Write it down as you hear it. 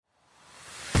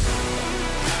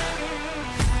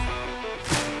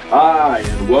Hi,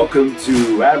 and welcome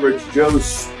to Average Joe's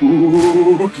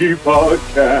Spooky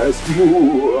Podcast.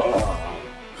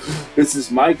 This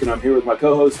is Mike, and I'm here with my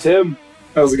co-host, Tim.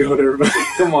 How's it going, everybody?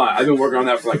 Come on, I've been working on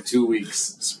that for like 2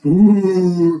 weeks.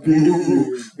 Spooky.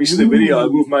 We see the video, I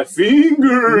move my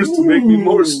fingers to make me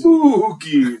more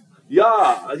spooky.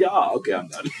 Yeah, okay, I'm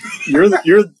done.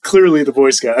 You're clearly the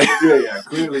voice guy. Yeah,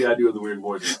 clearly I do the weird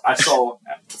voices. So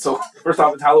first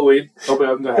off, it's Halloween. Hope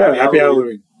I'm going to have Happy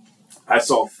Halloween. I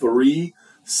saw 3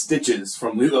 Stitches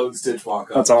from Lilo and Stitch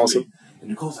walk up. That's awesome. And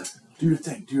Nicole's like, do your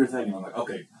thing. And I'm like,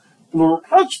 okay. And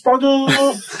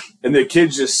the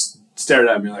kids just stared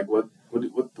at me like, what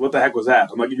the heck was that?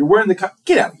 I'm like, you're wearing the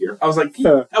get out of here. I was like,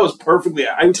 that was perfectly.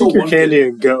 Take your candy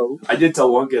and go. I did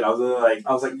tell one kid, I was like,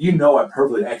 I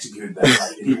perfectly executed that.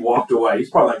 Like, and he walked away. He's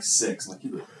probably like 6. I'm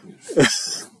like,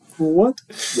 what?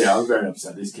 Yeah, I was very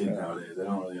upset. These kids nowadays, they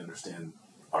don't really understand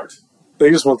art. They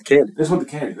just want the candy. They just want the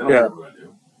candy. They don't know what we're going to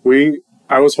do.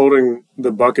 I was holding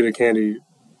the bucket of candy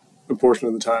a portion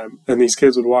of the time, and these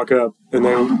kids would walk up, and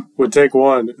they would take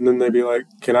one, and then they'd be like,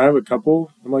 can I have a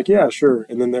couple? I'm like, yeah, sure.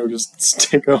 And then they would just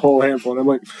take a whole handful, and I'm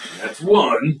like... That's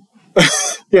one.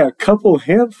 Yeah, a couple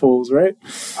handfuls, right?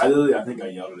 I think I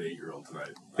yelled at an 8-year-old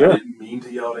tonight. Yeah. I didn't mean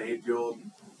to yell at an 8-year-old,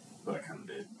 but I kind of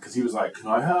did. Because he was like, can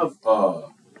I have a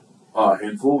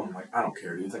handful? And I'm like, I don't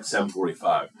care, dude. It's like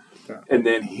 7:45. Yeah. And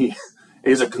then he's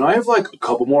like, can I have like a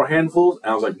couple more handfuls?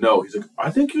 And I was like, no. He's like,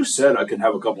 I think you said I can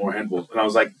have a couple more handfuls. And I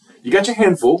was like, you got your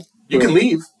handful. You can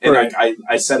leave. And I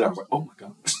said it. I was like, oh my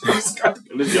God. I just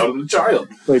yelled at the child.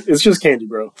 Like, it's just candy,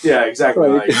 bro. Yeah, exactly.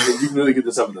 Like, you can really get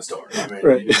this up in the store. I mean,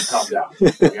 you need to calm down.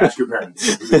 Like, ask your parents.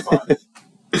 It'll be fine.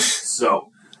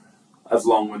 So, that's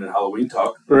long-winded Halloween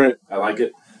talk. Right. I like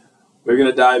it. We're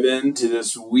going to dive into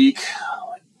this week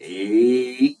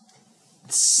 8.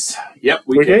 Yep,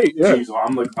 week 8. Yeah. Jeez, well,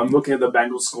 I'm looking at the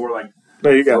Bengals score like,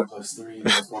 there you go. 4+3.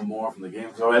 That's one more from the game.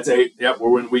 So that's 8. Yep,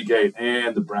 we're in week 8.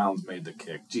 And the Browns made the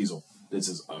kick. Jeez, this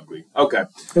is ugly. Okay.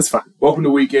 That's fine. Welcome to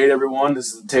week 8, everyone.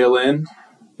 This is the tail end.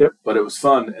 Yep. But it was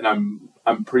fun. And I'm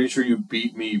pretty sure you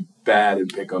beat me bad in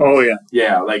pickups. Oh, yeah.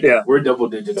 Yeah, we're double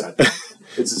digits, I think.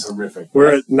 This is horrific.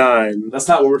 We're at 9. That's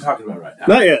not what we're talking about right now.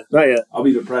 Not yet. I'll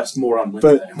be depressed more on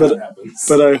Wednesday when that happens.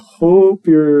 But I hope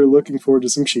you're looking forward to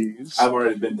some cheese. I've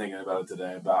already been thinking about it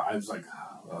today. I was like,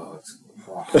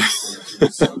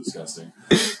 it's so disgusting.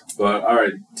 But, all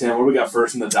right, Tim, what do we got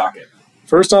first in the docket?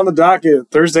 First on the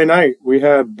docket, Thursday night, we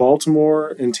had Baltimore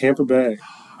and Tampa Bay.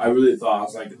 I really thought, I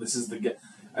was like, this is the game.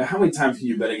 How many times can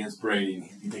you bet against Brady and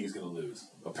you think he's going to lose?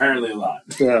 Apparently a lot.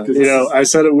 Yeah, I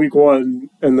said it week 1,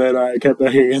 and then I kept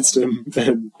betting against him.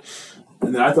 And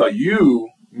then I thought you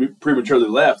prematurely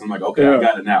left. I'm like, okay, I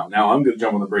got it now. Now I'm going to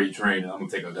jump on the Brady train, and I'm going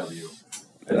to take a W.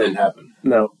 It didn't happen.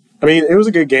 No. I mean, it was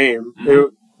a good game.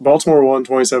 Mm-hmm. Baltimore won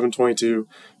 27-22.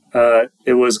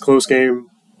 It was a close game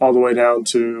all the way down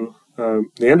to the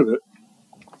end of it.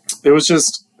 It was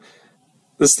just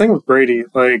this thing with Brady,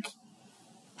 like,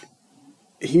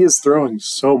 he is throwing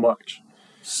so much.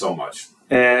 So much.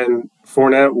 And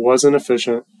Fournette wasn't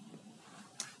efficient.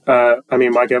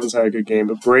 Mike Evans had a good game,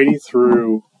 but Brady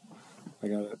threw,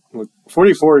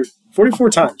 44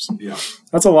 times. Yeah.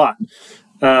 That's a lot.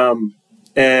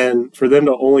 And for them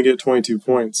to only get 22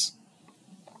 points,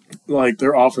 like,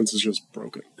 their offense is just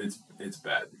broken. It's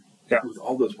bad. Yeah. With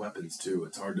all those weapons, too,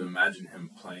 it's hard to imagine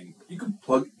him playing. You could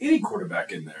plug any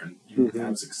quarterback in there and you can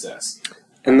have success.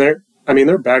 And their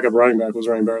backup running back was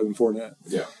running better than Fournette.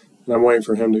 Yeah. And I'm waiting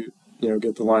for him to,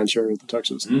 get the lion's share of the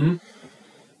touches. Mm-hmm.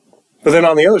 But then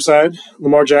on the other side,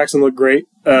 Lamar Jackson looked great.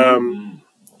 He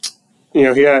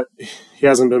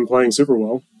hasn't been playing super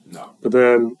well. No. But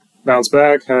then bounced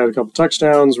back, had a couple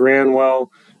touchdowns, ran well.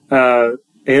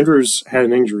 Andrews had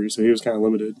an injury, so he was kind of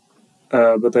limited.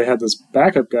 But they had this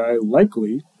backup guy,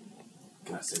 Likely.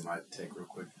 Can I say my take real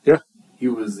quick? Yeah. He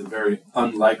was a very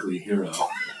unlikely hero.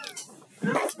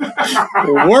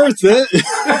 Worth it.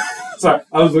 Sorry,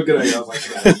 I was looking at you. I was like,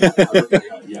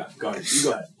 yeah, go ahead. You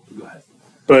go ahead.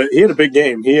 But he had a big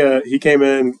game. He came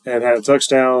in and had a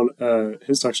touchdown.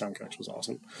 His touchdown catch was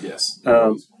awesome. Yes.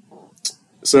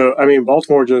 So,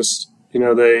 Baltimore just,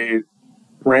 they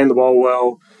ran the ball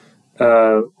well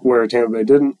where Tampa Bay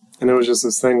didn't. And it was just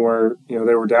this thing where, they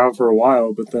were down for a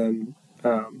while, but then,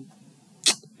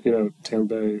 Tampa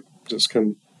Bay just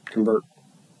couldn't convert.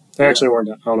 They actually weren't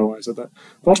down. I don't know why I said that.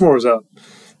 Baltimore was up.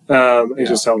 It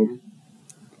just held them.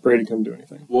 Brady couldn't do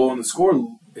anything. Well, in the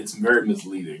score, it's very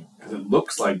misleading because it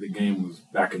looks like the game was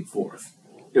back and forth.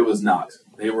 It was not.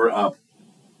 They were up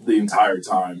the entire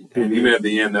time. And even at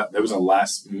the end, there was a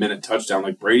last-minute touchdown.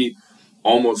 Like, Brady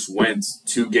almost went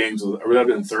 2 games. Or would that have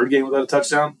been the 3rd game without a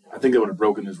touchdown? I think they would have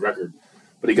broken his record.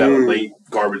 but he got a late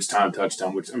garbage time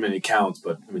touchdown, which, I mean, it counts,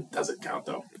 but, I mean, it doesn't count,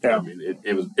 though. Yeah. I mean,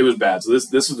 it was bad. So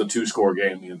this was a 2-score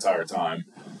game the entire time.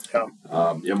 Yeah.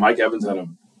 Mike Evans had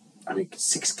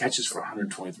 6 catches for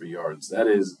 123 yards. That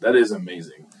is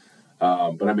amazing.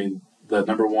 But, I mean, the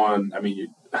number one, I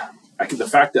mean, the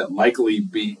fact that Likely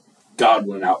beat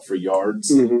Godwin out for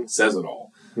yards says it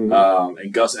all.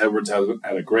 And Gus Edwards had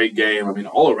a great game. I mean,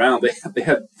 all around, they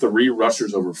had 3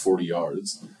 rushers over 40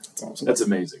 yards. That's awesome. That's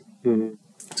amazing.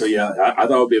 So, yeah, I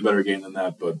thought it would be a better game than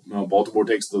that. But Baltimore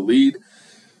takes the lead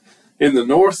in the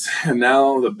North, and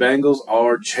now the Bengals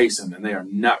are chasing, and they are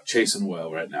not chasing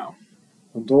well right now.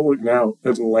 Well, don't look now.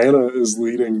 Atlanta is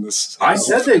leading this. I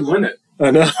said they'd win it.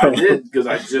 I know. I did, because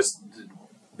I just,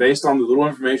 based on the little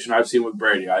information I've seen with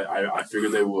Brady, I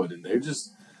figured they would, and they're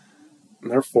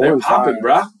 4-5, popping,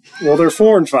 bruh. Well, they're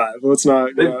 4-5. Let's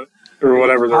not, or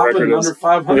whatever the record is. Under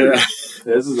 500. Yeah.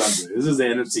 This is ugly. This is the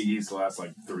NFC East the last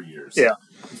 3 years. Yeah,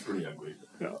 it's pretty ugly.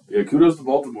 Yeah. Kudos to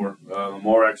Baltimore.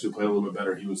 Lamar actually played a little bit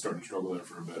better. He was starting to struggle there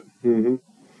for a bit.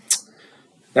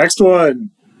 Next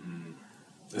one.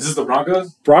 Is this the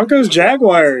Broncos? Broncos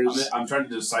Jaguars. I'm trying to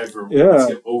decipher. Yeah.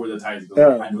 Skip over the Titans.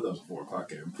 I know that was a 4:00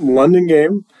 game. London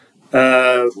game.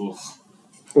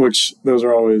 Which those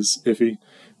are always iffy.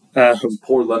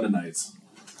 Poor Londonites.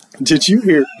 Did you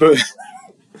hear? But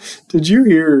did you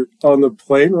hear on the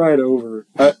plane ride over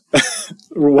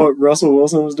what Russell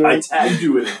Wilson was doing? I tagged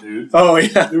you in it, dude. Oh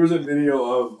yeah, there was a video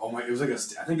of it was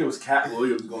I think it was Cat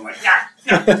Williams going yeah.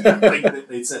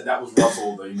 They said that was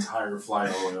Russell the entire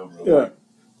flight all the way over. Yeah,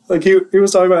 like he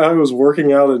was talking about how he was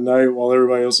working out at night while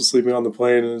everybody else was sleeping on the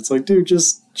plane, and it's like, dude,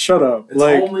 just shut up.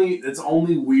 It's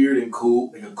only weird and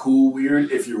cool, like a cool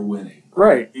weird if you're winning.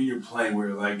 Right. And you're playing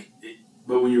where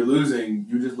but when you're losing,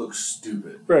 you just look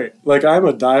stupid. Right. Like, I'm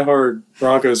a diehard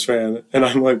Broncos fan, and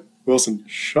I'm like, Wilson,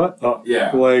 shut up.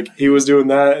 Yeah. Like, he was doing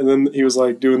that, and then he was,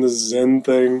 like, doing this Zen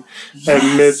thing at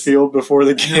midfield before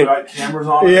the game. Right, cameras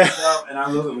on and stuff, and I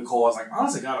looked at Nicole, I was like,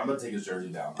 honestly, God, I'm going to take his jersey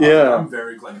down. I'm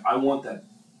very, I want that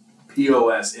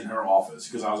POS in her office,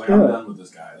 because I was like, I'm done with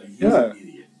this guy. Like, he's an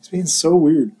idiot. He's being so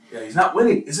weird. Yeah, he's not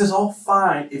winning. This is all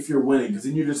fine if you're winning, because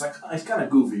then you're just like, he's kind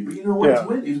of goofy. But you know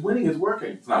what? He's winning. It's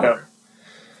working. It's not working.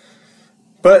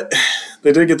 But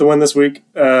they did get the win this week.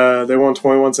 They won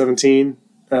 21-17.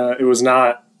 It was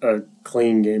not a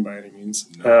clean game by any means.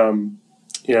 No.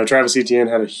 Travis Etienne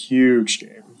had a huge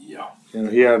game. Yeah.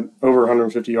 He had over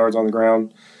 150 yards on the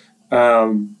ground.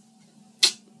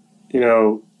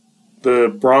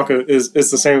 The Broncos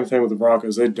it's the same thing with the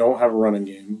Broncos. They don't have a running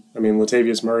game. I mean,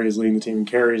 Latavius Murray is leading the team in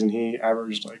carries, and he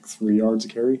averaged 3 yards a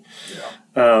carry.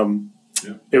 Yeah.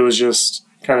 It was just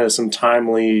kind of some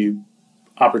timely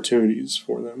opportunities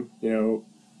for them.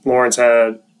 Lawrence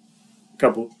had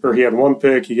he had 1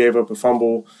 pick. He gave up a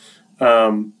fumble,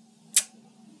 and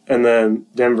then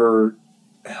Denver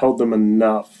held them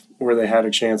enough where they had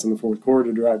a chance in the fourth quarter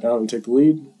to drive down and take the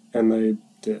lead, and they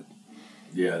did.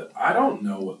 Yeah, I don't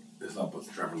know what is up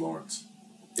with Trevor Lawrence.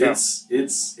 It's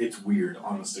weird,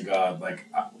 honest to God.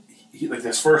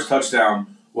 His first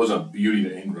touchdown was a beauty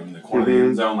to Ingram in the corner of the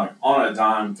end zone, on a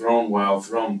dime,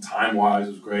 thrown time-wise,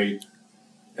 was great.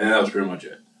 And that was pretty much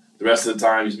it. The rest of the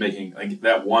time, he's making,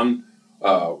 that one, I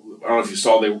don't know if you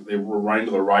saw, they were running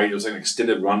to the right. It was an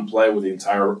extended run play where the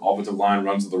entire offensive line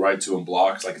runs to the right to him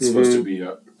blocks. It's supposed to be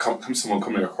someone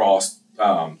coming across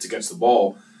to catch the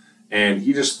ball. And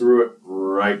he just threw it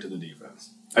right to the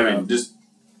defense. I mean, just...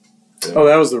 Oh,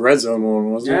 that was the red zone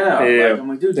one, wasn't it? Yeah. I'm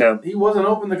like, dude, he wasn't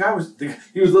open.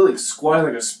 He was literally squatting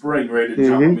like a spring ready to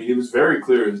jump. I mean, he was very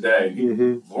clear as day.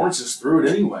 Lawrence just threw it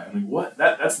anyway. I mean, what?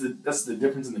 That's the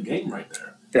difference in the game right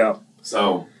there. Yeah.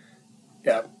 So...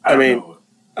 Yeah. I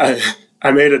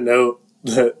made a note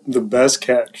that the best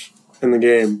catch in the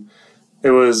game,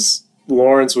 it was...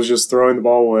 Lawrence was just throwing the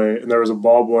ball away, and there was a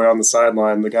ball boy on the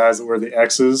sideline, the guys that wear the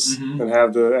X's and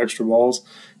have the extra balls.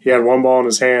 He had 1 ball in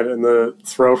his hand, and the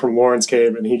throw from Lawrence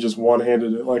came, and he just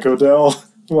one-handed it like Odell.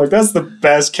 I'm like, that's the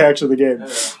best catch of the game.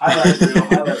 Highlight reel.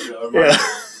 It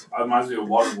reminds me of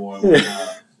Waterboy when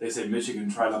they say Michigan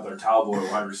tried out their towel boy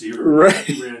wide receiver. Right.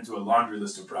 He ran into a laundry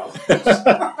list of problems. That's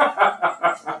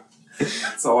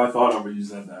all I thought of when you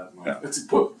said that. Let's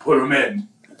put him in.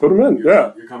 Put him in,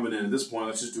 You're coming in. At this point,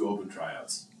 let's just do open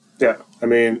tryouts. Yeah. I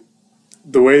mean,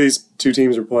 the way these two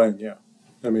teams are playing, yeah.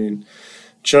 I mean,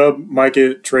 Chubb might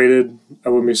get traded. I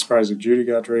wouldn't be surprised if Judy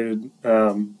got traded.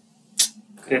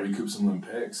 Recoup some of them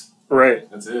picks. Right.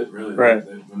 That's it, really. Right.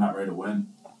 They're not ready to win.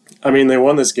 I mean, they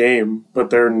won this game,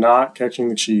 but they're not catching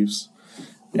the Chiefs.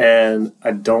 And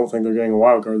I don't think they're getting a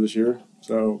wild card this year.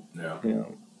 So, Yeah. You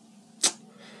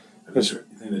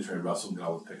think they trade Russell and get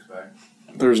all the picks back?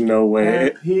 There's no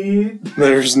way. Pete.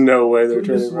 There's no way they're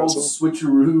Can trading Russell.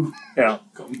 Switcheroo. Yeah.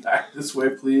 Come back this way,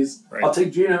 please. Right. I'll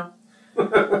take Gino.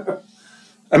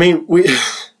 I mean,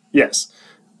 yes.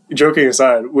 Joking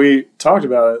aside, we talked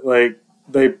about it. Like,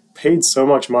 they paid so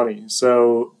much money.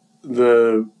 So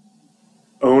the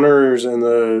owners and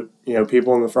the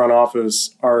people in the front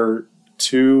office are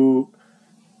too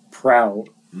proud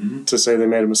to say they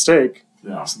made a mistake.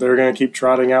 Yeah. So they're going to keep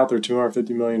trotting out their $250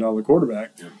 million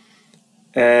quarterback. Yeah.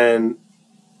 And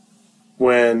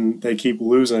when they keep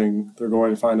losing, they're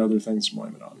going to find other things to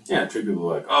blame it on. Yeah, trick people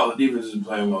like, the defense isn't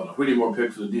playing well enough. We need more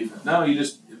picks for the defense. No,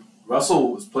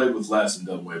 Russell has played with less and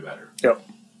done way better. Yep.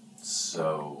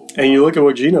 So. And you look at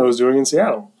what Gino is doing in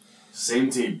Seattle. Same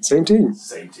team. Same team.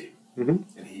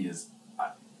 Mm-hmm. And he is,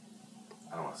 I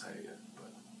don't want to say it yet,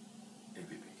 but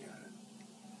MVP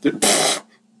candidate.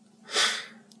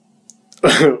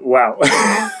 Wow.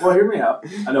 Well, hear me out.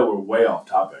 I know we're way off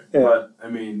topic, yeah. but I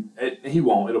mean, he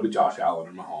won't. It'll be Josh Allen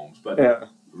or Mahomes. But yeah.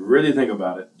 Really think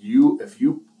about it.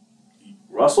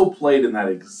 Russell played in that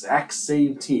exact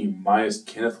same team minus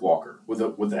Kenneth Walker with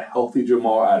a healthy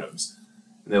Jamal Adams,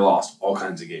 and they lost all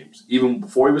kinds of games, even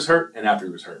before he was hurt and after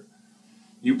he was hurt.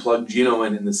 You plug Geno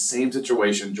in the same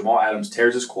situation. Jamal Adams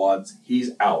tears his quads.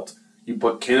 He's out. You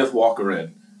put Kenneth Walker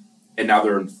in, and now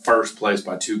they're in first place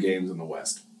by 2 games in the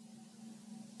West.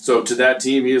 So to that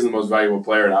team, he is the most valuable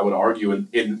player, and I would argue, in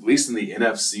at least in the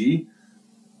NFC,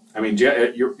 I mean,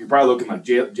 you're probably looking like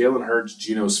Jalen Hurts,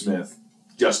 Geno Smith,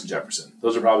 Justin Jefferson.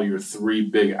 Those are probably your 3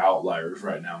 big outliers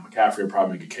right now. McCaffrey will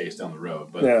probably make a case down the road,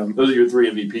 but those are your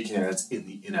 3 MVP candidates in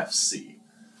the NFC.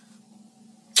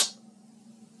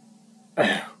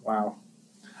 Wow.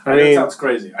 I mean, it sounds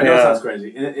crazy. I know it sounds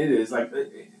crazy. And it is. Like,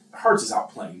 Hurts is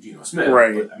outplaying Geno Smith.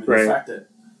 Right. But, I mean, the fact that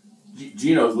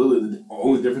Geno is literally the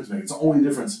only difference maker. It's the only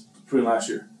difference between last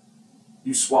year.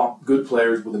 You swap good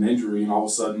players with an injury, and all of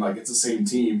a sudden, like, it's the same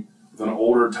team with an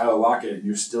older Tyler Lockett, and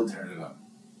you're still tearing it up.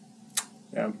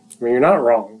 Yeah. I mean, you're not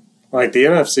wrong. Like, the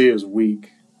NFC is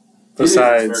weak.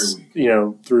 Besides, it's very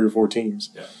weak. 3 or 4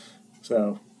 teams. Yeah.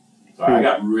 So. Sorry, I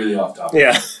got really off topic.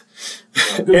 Yeah.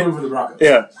 Good win for the Broncos.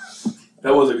 Yeah.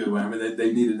 That was a good win. I mean,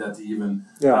 they needed that to even.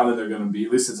 Yeah. Now that they're going to be,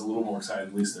 at least it's a little more exciting.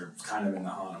 At least they're kind of in the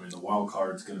hunt. I mean, the wild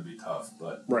card's going to be tough,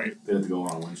 but right. They have to go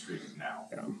on a win streak now.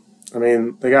 Yeah. I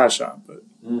mean, they got a shot, but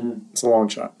it's a long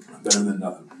shot. Better than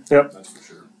nothing. Yep. That's for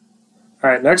sure. All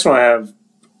right, next one I have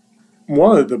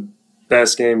one of the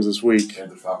best games this week.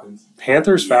 Panthers-Falcons.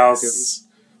 Panthers-Falcons.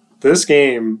 This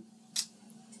game,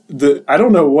 I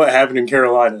don't know what happened in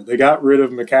Carolina. They got rid of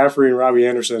McCaffrey and Robbie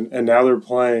Anderson, and now they're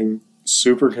playing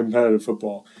super competitive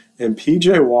football. And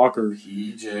P.J. Walker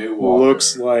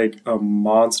looks like a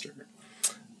monster.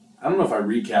 I don't know if I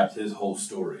recapped his whole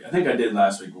story. I think I did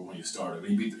last week when you started.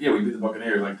 We beat the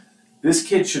Buccaneers. Like, this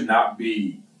kid should not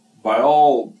be, by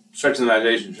all stretch of the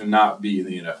imagination, should not be in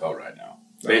the NFL right now,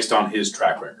 based on his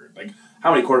track record. Like,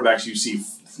 how many quarterbacks you see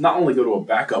not only go to a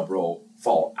backup role,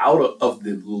 fall out of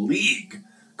the league,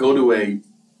 go to a,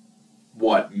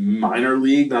 minor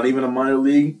league, not even a minor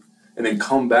league, and then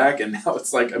come back, and now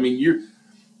it's like, I mean,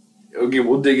 again,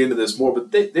 we'll dig into this more,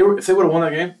 but they were, if they would have won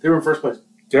that game, they were in first place.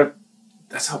 Yep.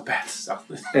 That's how bad this stuff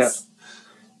is. Yeah.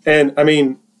 And, I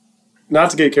mean, not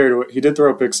to get carried away, he did throw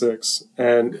a pick 6,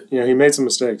 and, he made some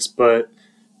mistakes, but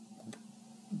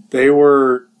they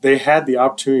had the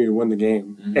opportunity to win the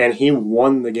game, and he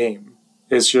won the game.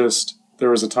 It's just, there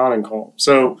was a taunting call.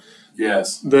 So,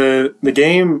 yes. The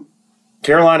game,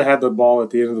 Carolina had the ball at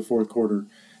the end of the fourth quarter,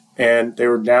 and they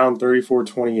were down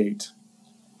 34-28.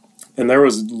 And there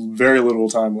was very little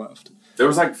time left. It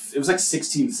was like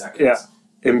 16 seconds. Yeah.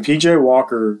 And P.J.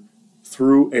 Walker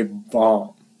threw a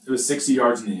bomb. It was 60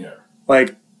 yards in the air.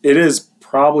 Like, it is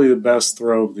probably the best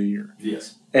throw of the year.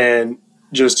 Yes. And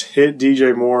just hit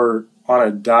DJ Moore on a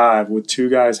dive with 2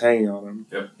 guys hanging on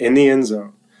him in the end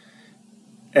zone.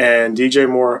 And DJ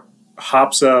Moore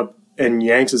hops up and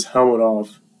yanks his helmet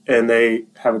off, and they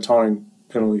have a taunting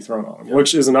penalty thrown on him,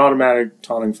 which is an automatic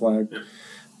taunting flag.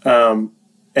 And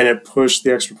it pushed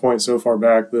the extra point so far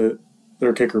back that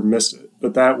their kicker missed it.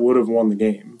 But that would have won the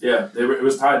game. Yeah, it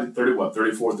was tied at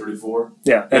 34-34?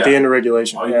 Yeah, at the end of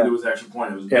regulation. All you needed was the extra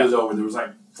point. It was over. There was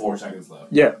like 4 seconds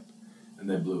left. Yeah. And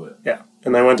they blew it. Yeah.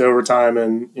 And they went to overtime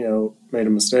and, made a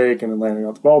mistake, and Atlanta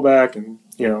got the ball back and,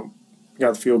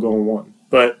 got the field goal and won.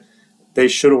 But they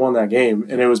should have won that game,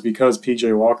 and it was because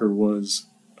P.J. Walker was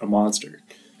a monster.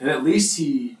 And at least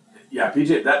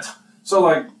P.J., so,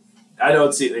 like, I know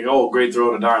it's like, great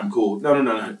throw and a dime, cool.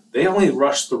 No. They only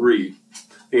rushed 3.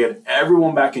 They had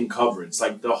everyone back in coverage.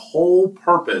 Like, the whole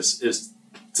purpose is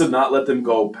to not let them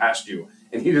go past you.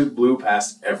 and he just blew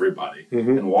past everybody.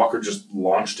 And Walker just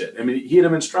launched it. I mean, he hit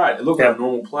him in stride. It looked like a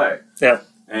normal play. Yeah.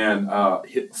 And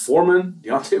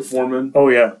Deontay Foreman. Oh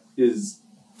yeah.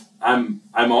 I'm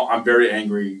very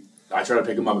angry. I tried to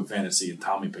pick him up in fantasy, and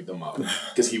Tommy picked him up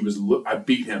because I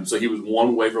beat him, so he was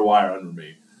one waiver wire under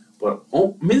me. But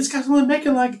this guy's only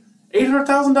making like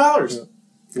 $800,000.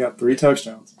 He got 3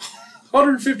 touchdowns,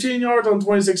 115 yards on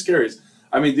 26 carries.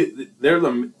 I mean,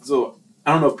 so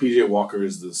I don't know if PJ Walker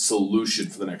is the solution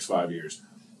for the next 5 years,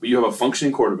 but you have a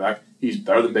functioning quarterback. He's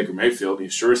better than Baker Mayfield.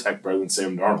 He's sure as heck better than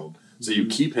Sam Darnold. So you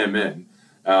keep him in.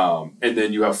 And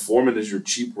then you have Foreman as your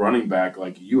cheap running back.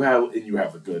 Like you have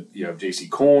J.C.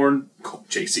 Horn,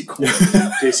 Diesel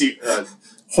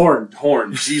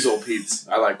Pete's.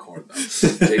 I like Horn though.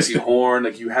 J.C. Horn.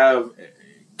 Like you have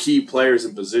key players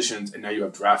in positions, and now you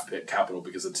have draft pick capital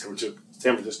because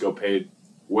San Francisco paid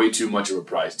way too much of a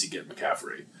price to get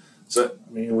McCaffrey. So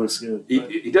I mean, he looks good.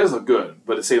 He does look good,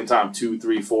 but at the same time, 2,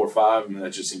 3, 4, 5. I mean,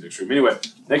 that just seems extreme. Anyway,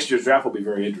 next year's draft will be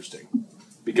very interesting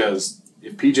because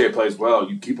if PJ plays well,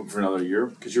 you keep him for another year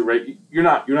because you're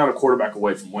not a quarterback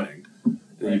away from winning, and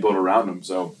then you build around him.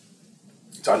 So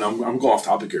I know I'm going off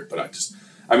topic here, but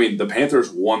the Panthers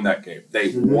won that game.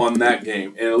 They won that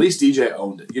game, and at least DJ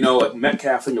owned it. You know, like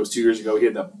Metcalf, I think it was 2 years ago, he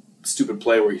had that stupid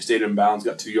play where he stayed in bounds,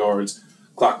 got 2 yards,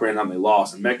 clock ran out, and they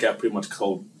lost. And Metcalf pretty much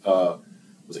called,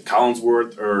 was it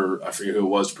Collinsworth or I forget who it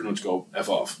was, to pretty much go F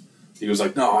off. He was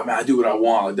like, no, I do what I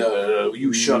want. Like,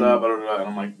 you shut up. And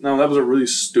I'm like, no, that was a really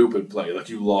stupid play. Like,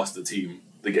 you lost the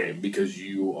game because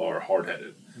you are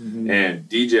hard-headed. And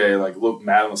DJ, looked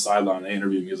mad on the sideline in the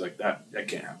interview, and he was like, that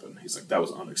can't happen. He's like, that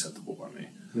was unacceptable by me.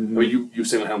 I mean, you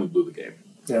single-handedly blew the game.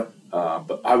 Yeah.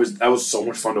 But that was so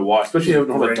much fun to watch, especially having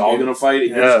all the dog in a fight.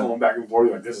 And you're just going back and forth.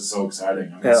 You're like, this is so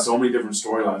exciting. I mean, so many different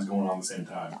storylines going on at the same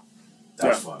time.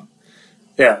 That's fun.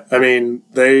 Yeah. I mean,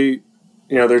 they're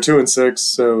 2-6,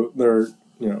 so they're,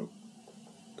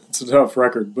 it's a tough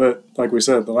record. But like we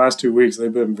said, the last 2 weeks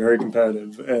they've been very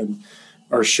competitive and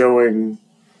are showing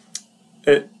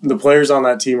it. The players on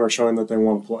that team are showing that they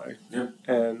want to play. Yeah.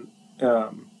 And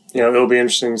it'll be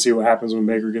interesting to see what happens when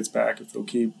Baker gets back. If they'll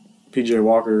keep PJ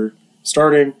Walker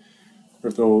starting, or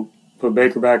if they'll put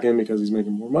Baker back in because he's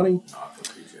making more money. No, I put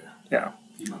PJ. Yeah.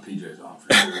 Keep my PJs on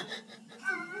for sure.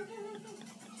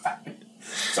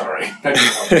 Sorry.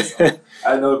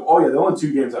 I know. Oh yeah, the only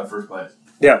 2 games out of first place.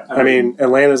 Yeah, I mean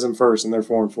Atlanta's in first and they're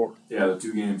 4-4. Yeah, the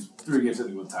 3 games I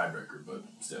think was tiebreaker, but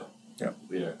still. Yeah.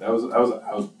 Yeah, I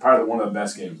was probably one of the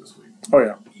best games this week. Oh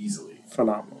yeah, easily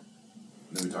phenomenal.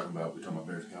 And then we're talking about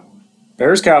Bears Cowboys.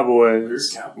 Bears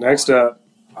Cowboys. Next up.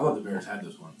 I thought the Bears had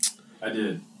this one. I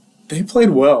did. They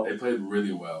played well. They played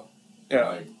really well.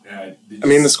 Yeah. I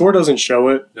mean, the score doesn't show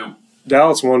it. No.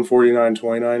 Dallas won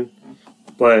 49-29,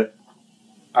 but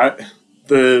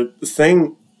the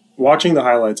thing, watching the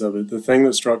highlights of it, the thing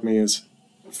that struck me is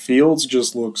Fields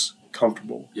just looks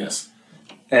comfortable. Yes.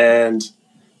 And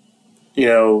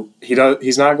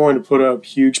he's not going to put up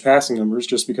huge passing numbers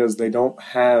just because they don't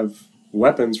have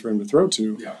weapons for him to throw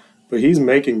to. Yeah. But he's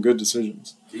making good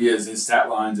decisions. He is. His stat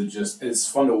lines it's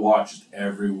fun to watch. Just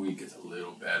every week it's a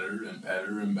little better and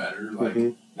better and better.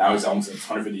 Now he's almost at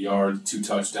 150 yards, 2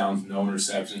 touchdowns, no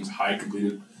interceptions, high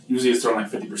completed. Usually he's throwing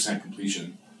 50%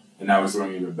 completion, and now he's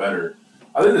throwing even better.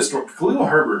 I think Khalil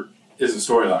Herbert is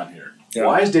the storyline here. Yeah.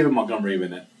 Why is David Montgomery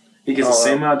even in it? He gets the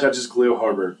same amount of touches as Khalil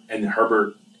Herbert, and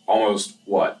Herbert almost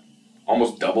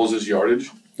doubles his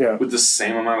yardage with the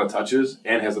same amount of touches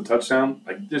and has a touchdown.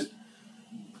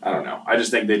 I don't know. I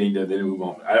just think they need to move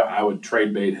on. I would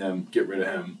trade bait him, get rid of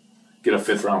him, get a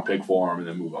 5th-round pick for him, and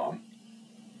then move on.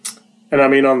 And I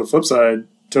mean, on the flip side,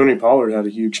 Tony Pollard had a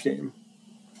huge game.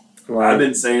 I've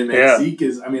been saying that Zeke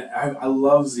is. I mean, I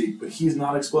love Zeke, but he's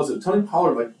not explosive. Tony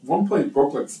Pollard, one play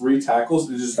broke 3 tackles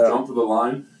and just jumped to the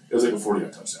line. It was like a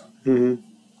 40-yard touchdown.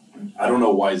 Mm-hmm. I don't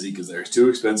know why Zeke is there. He's too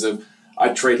expensive.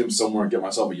 I'd trade him somewhere and get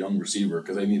myself a young receiver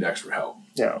because they need extra help.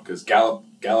 Yeah. Because Gallup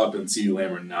and CeeDee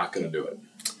Lamb are not going to do it.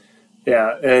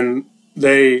 Yeah, and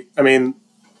the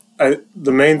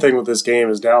main thing with this game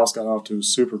is Dallas got off to a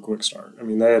super quick start. I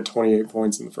mean, they had 28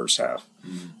 points in the first half.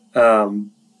 Mm-hmm.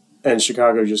 And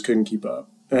Chicago just couldn't keep up.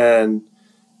 And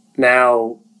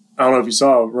now, I don't know if you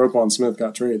saw, Roquan Smith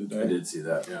got traded today. I did see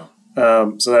that, yeah.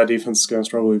 So that defense is going to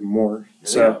struggle even more. Yeah,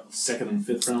 they got 2nd and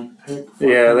 5th round pick.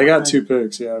 Yeah, they got 2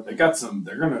 picks, yeah. They got some.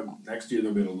 They're going to, next year,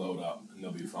 they're going to load up, and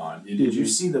they'll be fine. Did you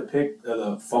see the pick,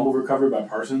 the fumble recovery by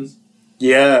Parsons?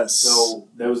 Yes. So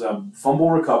there was a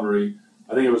fumble recovery.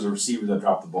 I think it was a receiver that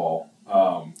dropped the ball.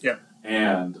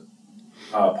 And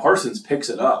Parsons picks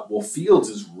it up. Well, Fields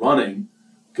is running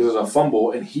because there's a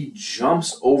fumble, and he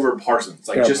jumps over Parsons.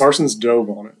 Parsons dove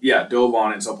on it. Yeah, dove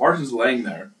on it. So Parsons laying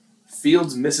there.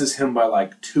 Fields misses him by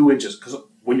like 2 inches. Because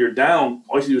when you're down,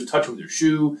 all you have to do is touch him with your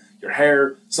shoe, your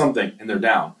hair, something, and they're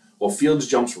down. Well, Fields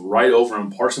jumps right over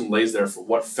him. Parson lays there for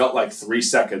what felt like 3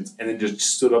 seconds, and then just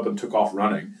stood up and took off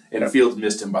running. And Fields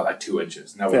missed him by like 2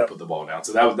 inches. And that would put the ball down.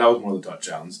 So that was one of the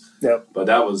touchdowns. Yep. But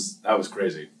that was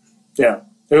crazy. Yeah,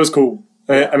 it was cool.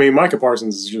 I mean, Micah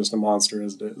Parsons is just a monster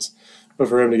as it is. But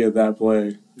for him to get that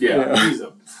play,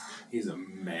 he's a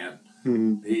man.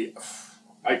 Mm-hmm.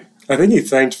 I think he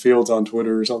thanked Fields on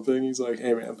Twitter or something. He's like,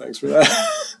 "Hey man, thanks for that."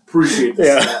 Appreciate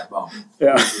the stat bump.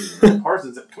 Yeah.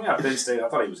 Parsons coming out of Penn State, I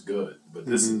thought he was good, but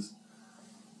this is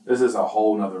a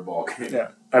whole nother ball game.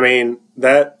 Yeah, I mean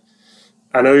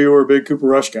I know you were a big Cooper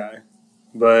Rush guy,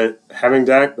 but having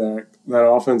Dak back, that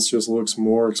offense just looks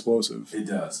more explosive. It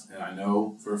does, and I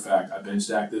know for a fact I benched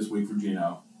Dak this week for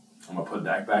Geno. I'm gonna put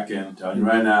Dak back in. I'm telling you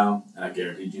right now, and I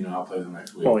guarantee Geno I'll play them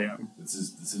next week. Oh yeah, this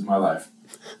is my life.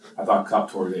 I thought Cup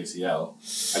tore his ACL.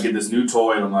 I get this new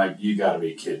toy, and I'm like, you got to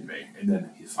be kidding me. And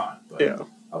then he's fine. But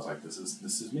I was like, this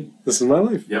is me. This is my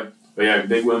life. Yep. But yeah,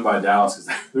 big win by Dallas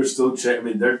because they're still.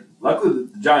 they're luckily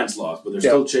the Giants lost, but they're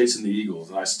still chasing the Eagles,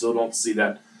 and I still don't see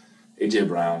that. AJ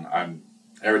Brown.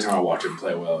 Every time I watch him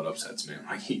play well, it upsets me. I'm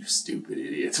like, you stupid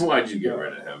idiots! Why'd you get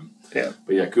rid of him? Yeah.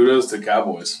 But yeah, kudos to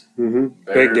Cowboys. Mm-hmm.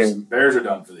 Bears, big game. Bears are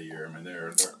done for the year. I mean,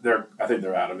 they're. I think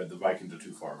they're out of it. The Vikings are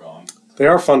too far gone. They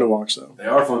are fun to watch, though. They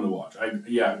are fun to watch.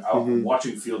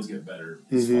 Watching Fields get better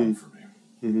is fun for me.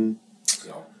 Mm-hmm.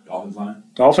 So, Dolphins-Lions?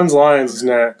 Dolphins-Lions is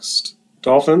next.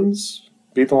 Dolphins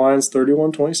beat the Lions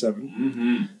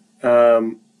 31-27.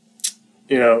 Mm-hmm.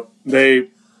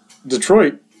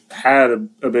 Detroit had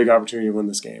a big opportunity to win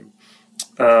this game.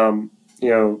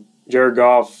 Jared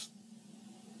Goff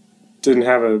didn't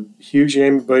have a huge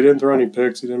game, but he didn't throw any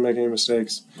picks. He didn't make any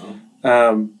mistakes.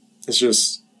 No. It's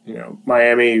just,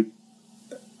 Miami.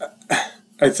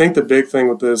 I think the big thing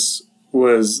with this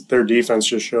was their defense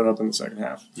just showed up in the second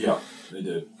half. Yeah, they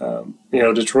did.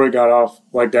 Detroit got off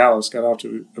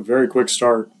to a very quick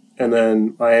start, and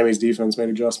then Miami's defense made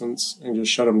adjustments and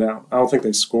just shut them down. I don't think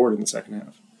they scored in the second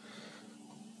half.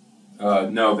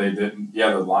 No, they didn't. Yeah,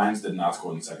 the Lions did not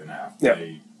score in the second half. Yep.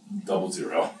 They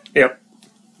 0-0. Yep.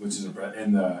 Which is impressive.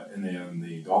 And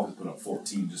the Dolphins put up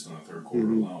 14 just in the third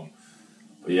quarter alone.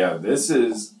 But yeah, this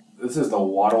is the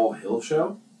Waddle Hill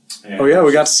show. And we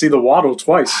got to see the Waddle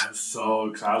twice. I'm so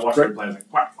excited. I watched him play. I was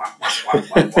like, whack, whack, whack,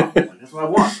 whack, whack, whack. Like, that's what I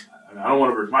want. I don't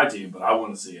want to versus my team, but I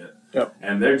want to see it. Yep.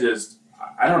 And they're just,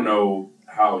 I don't know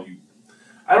how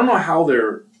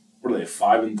they're, what are they,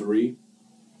 5-3?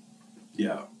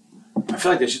 Yeah. I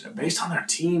feel like they should, based on their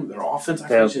team, their offense, I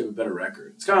feel like they should have a better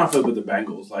record. It's kind of how I feel with the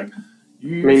Bengals.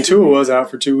 Tua was out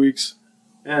for 2 weeks.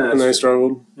 Yeah, and they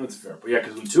struggled. That's fair. But yeah,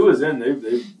 because when Tua's in,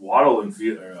 they Waddle and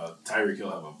Tyreek Hill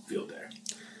have a field day.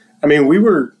 I mean,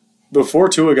 before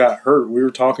Tua got hurt, we were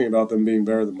talking about them being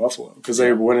better than Buffalo because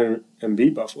they went in and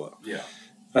beat Buffalo. Yeah.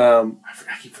 I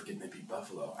keep forgetting they beat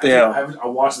Buffalo. I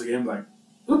watched the game like,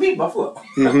 who beat Buffalo?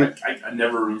 Mm-hmm. I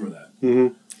never remember that.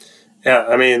 Mm-hmm. Yeah,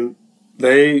 I mean,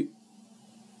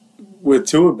 with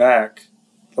Tua back,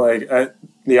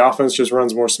 the offense just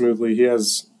runs more smoothly. He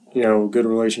has, good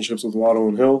relationships with Waddle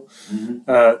and Hill.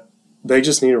 Mm-hmm. They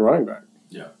just need a running back.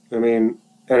 Yeah. I mean,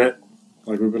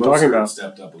 like we've been talking about.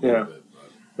 Stepped up a little bit. But.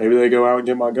 Maybe they go out and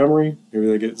get Montgomery. Maybe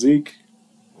they get Zeke.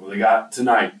 Well, they got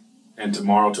tonight and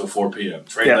tomorrow till 4 p.m.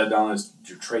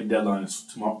 Your trade deadline is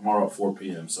tomorrow at 4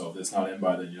 p.m. So if it's not in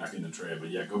by then, you're not getting a trade.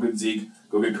 But yeah, go get Zeke.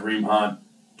 Go get Kareem Hunt.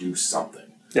 Do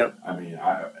something. Yep. I mean,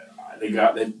 they've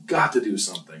got to do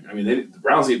something. I mean, the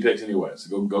Browns need picks anyway,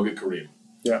 so go get Kareem.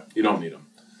 Yeah. You don't need them.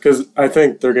 Because I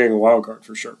think they're getting a wild card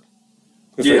for sure.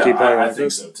 If they keep playing I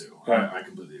think so too. Yeah. I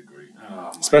completely agree.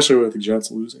 Especially with the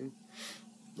Jets losing.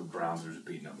 The Browns are just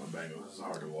beating up the Bengals. This is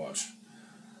hard to watch.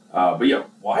 But yeah,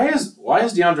 why is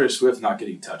DeAndre Swift not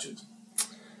getting touches?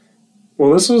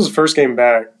 Well, this was his first game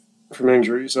back from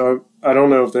injury, so I don't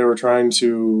know if they were trying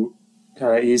to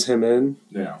kind of ease him in.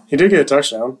 Yeah. He did get a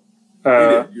touchdown. He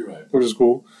did. You're right. Which is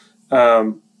cool.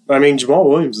 I mean, Jamal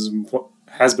Williams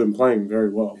has been playing very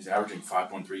well. He's averaging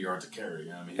 5.3 yards a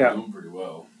carry. I mean, he's doing pretty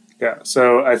well. Yeah,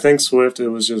 so I think Swift, it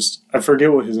was just, I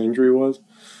forget what his injury was,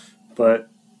 but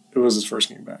it was his first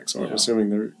game back, so I'm assuming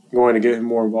they're going to get him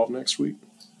more involved next week.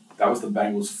 That was the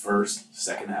Bengals' first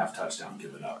second-half touchdown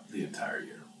given up the entire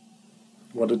year.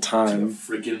 What a time. To the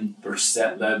freaking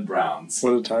Brissett-led Browns.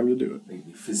 What a time to do it. Made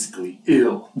me physically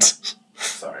ill.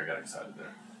 Sorry, I got excited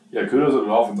there. Yeah, kudos to the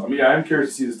Dolphins. I mean, I am curious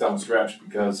to see this down the stretch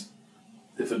because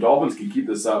if the Dolphins can keep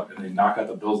this up and they knock out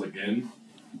the Bills again,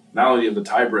 not only do you have the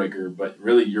tiebreaker, but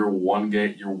really you're one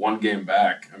game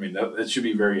back. I mean, that should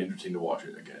be very interesting to watch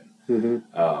it again.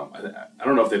 I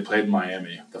don't know if they played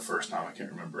Miami the first time. I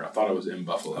can't remember. I thought it was in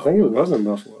Buffalo. I think it was in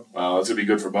Buffalo. Well, it's going to be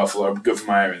good for Buffalo. Good for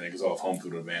Miami, I think, because they'll have home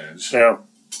field advantage. Yeah.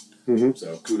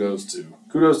 So kudos to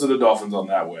the Dolphins on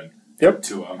that win. Yep.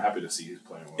 Tua, I'm happy to see he's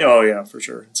playing well. Oh, yeah, for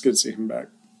sure. It's good to see him back.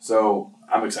 So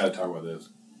I'm excited to talk about this.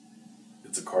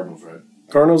 It's the Cardinals, right?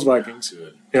 Cardinals, Vikings.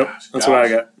 Good. Yep, that's what I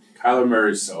got. Kyler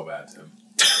Murray's so bad, Tim.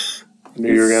 I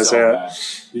knew you were going to say bad.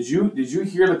 Did you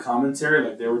hear the commentary?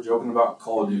 Like, they were joking about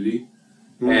Call of Duty,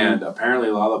 and apparently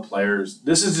a lot of the players,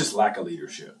 this is just lack of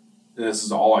leadership. And this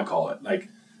is all I call it. Like,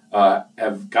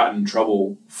 have gotten in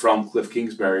trouble from Cliff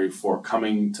Kingsbury for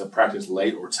coming to practice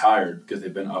late or tired because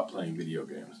they've been up playing video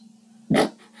games.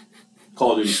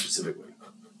 Call of Duty specifically.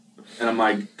 And I'm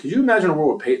like, could you imagine a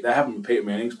world with that happened with Peyton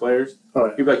Manning's players? Oh,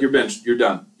 yeah. You'd be like, you're benched, you're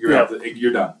done.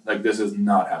 You're done. Like, this is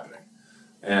not happening.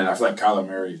 And I feel like Kyler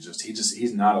Murray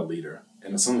he's not a leader.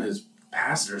 And some of his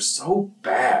passes are so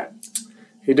bad.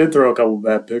 He did throw a couple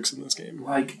bad picks in this game.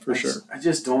 Like, for sure. I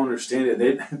just don't understand it.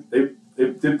 They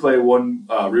did play one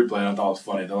replay, and I thought it was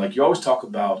funny. They're like, you always talk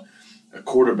about a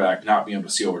quarterback not being able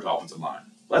to see over the offensive line.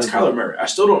 Well, that's Kyler Murray. I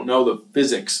still don't know the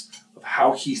physics of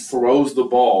how he throws the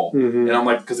ball. And I'm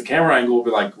like, because the camera angle will be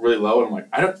like really low, and I'm like,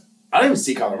 I don't even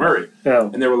see Kyler Murray. Yeah.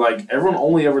 And they were like, everyone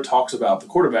only ever talks about the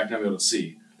quarterback not being able to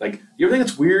see. Like, you ever think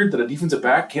it's weird that a defensive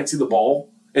back can't see the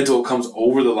ball until it comes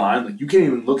over the line? Like, you can't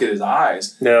even look at his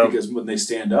eyes because when they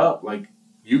stand up, like,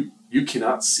 you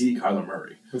cannot see Kyler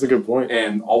Murray. That's a good point.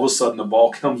 And all of a sudden, the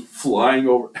ball comes flying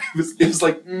over. It was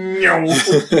like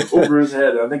over his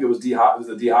head. I think it was the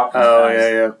D Hopkins. Oh,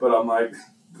 yeah. But I'm like,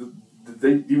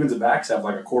 the defensive backs have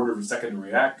like a quarter of a second to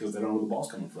react because they don't know where the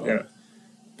ball's coming from. Yeah.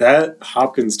 That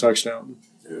Hopkins touchdown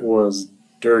was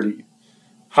dirty.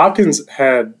 Hopkins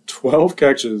had 12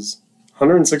 catches,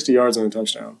 160 yards on a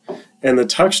touchdown. And the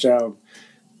touchdown,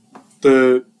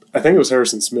 I think it was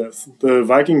Harrison Smith. The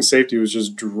Vikings safety was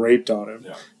just draped on him.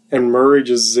 Yeah. And Murray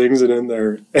just zings it in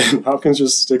there. And Hopkins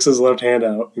just sticks his left hand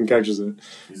out and catches it.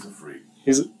 He's a freak.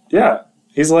 He's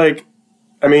like,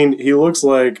 I mean, he looks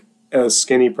like a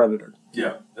skinny predator.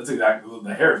 Yeah, that's exactly.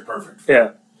 The hair is perfect.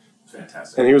 Yeah. It's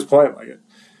fantastic. And he was playing like it.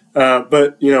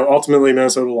 But, ultimately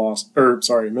Minnesota won.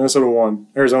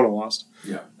 Arizona lost.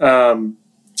 Yeah.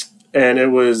 And it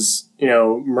was,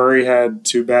 Murray had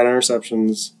 2 bad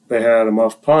interceptions. They had a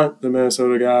muff punt that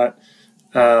Minnesota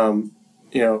got.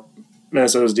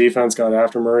 Minnesota's defense got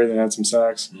after Murray. They had some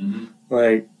sacks. Mm-hmm.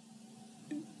 Like,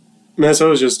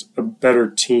 Minnesota's just a better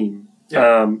team.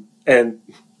 Yeah. And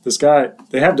this guy,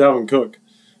 they have Dalvin Cook,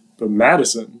 but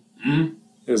Madison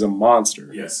is a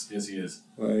monster. Yes, he is.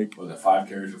 Like, was it 5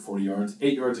 carries for 40 yards?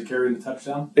 8 yards a carry in the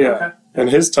touchdown? Yeah. Okay. And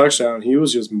his touchdown, he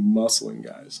was just muscling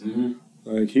guys. Mm-hmm.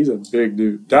 Like, he's a big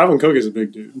dude. Dalvin Cook is a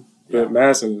big dude. But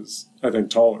Madison is, I think,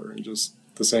 taller and just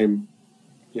the same,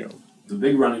 The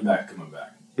big running back coming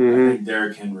back. Mm-hmm. I think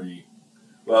Derrick Henry.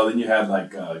 Well, then you had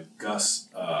like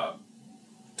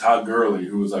Todd Gurley,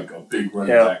 who was like a big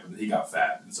running back, but he got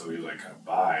fat, and so he was like kind of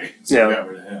bye. So we got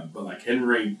rid of him. But like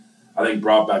Henry, I think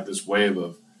brought back this wave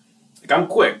of like, I'm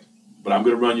quick, but I'm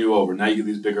going to run you over. Now you get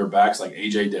these bigger backs like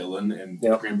A.J. Dillon and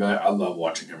Green Bay. I love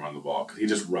watching him run the ball because he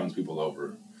just runs people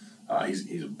over.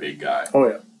 He's a big guy. Oh,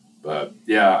 yeah. But,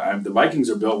 the Vikings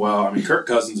are built well. I mean, Kirk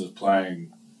Cousins is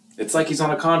playing. It's like he's on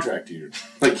a contract here.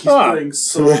 Like, he's playing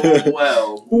so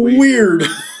well. Weird.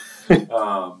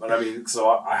 But, I mean, so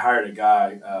I hired a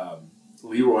guy,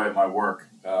 Leroy, at my work.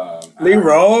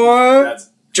 Leroy?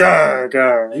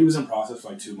 Jagger. He was in process for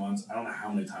like 2 months. I don't know how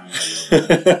many times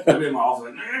I've been in my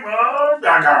office like, Leroy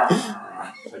Jagger.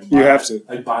 Like, you have to.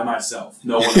 Like, by myself.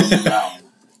 No one else around.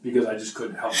 Because I just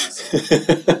couldn't help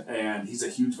myself. And he's a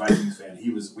huge Vikings fan.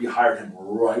 We hired him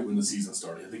right when the season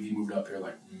started. I think he moved up here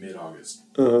like mid-August.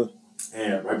 Uh-huh.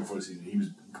 And right before the season, he was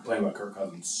complaining about Kirk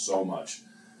Cousins so much.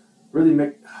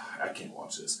 Really, I can't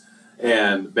watch this.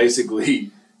 And basically,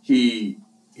 he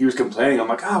was complaining. I'm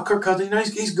like, Kirk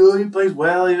Cousins, he's good. He plays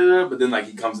well. But then like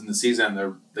he comes in the season,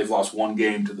 and they've lost one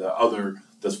game to the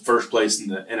first place in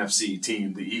the NFC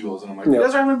team, the Eagles. And I'm like, you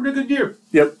guys are having a pretty good year.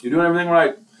 Yep. You're doing everything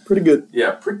right. Pretty good.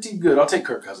 Yeah, pretty good. I'll take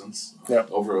Kirk Cousins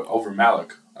over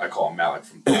Malik. I call him Malik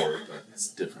from Thor, but it's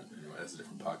different. Anyway, it's a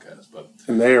different podcast.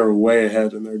 And they are way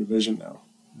ahead in their division now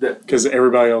because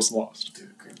everybody else lost.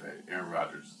 Dude, Green Bay, Aaron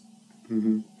Rodgers,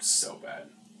 so bad.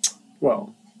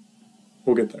 Well,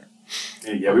 we'll get there.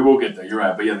 Yeah, we will get there. You're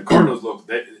right. But the Cardinals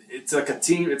it's like a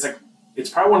team. It's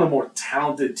probably one of the more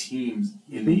talented teams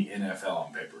in the NFL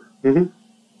on paper. Mm-hmm.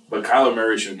 But Kyler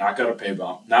Murray should not got a pay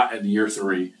bump. Not in year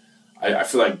 3. I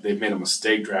feel like they've made a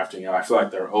mistake drafting him. I feel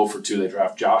like they're 0 for 2. They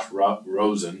draft Josh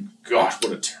Rosen. Gosh,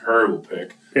 what a terrible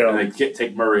pick. Yeah. And they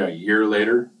take Murray a year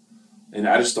later. And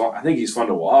I just don't – I think he's fun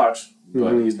to watch.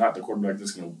 but he's not the quarterback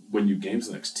that's going to win you games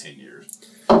the next 10 years.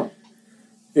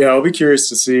 Yeah, I'll be curious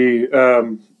to see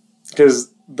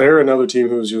because they're another team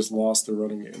who's just lost their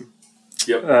running game.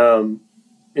 Yep.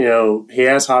 He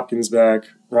has Hopkins back.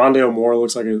 Rondale Moore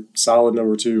looks like a solid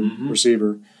number 2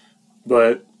 receiver,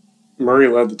 but Murray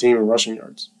led the team in rushing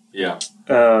yards. Yeah.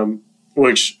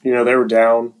 Which, they were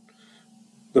down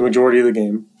the majority of the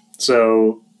game.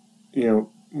 So,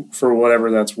 for whatever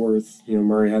that's worth,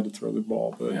 Murray had to throw the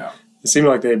ball. But it seemed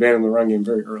like they abandoned the run game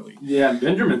very early. Yeah, and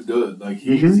Benjamin's good. Like,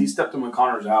 he stepped when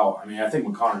McConnor's out. I mean, I think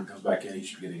when McConnor comes back in, he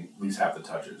should be getting at least half the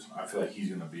touches. I feel like he's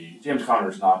going to be – James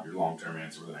Conner's not your long-term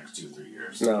answer for the next 2 or 3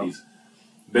 years. No.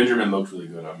 Benjamin looks really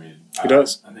good. I mean, he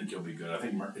does. I think he'll be good. I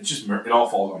think it's just it all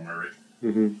falls on Murray.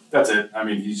 Mm-hmm. That's it. I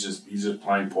mean, he's just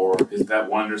playing poor. That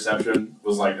one interception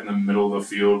was like in the middle of the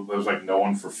field. There was like no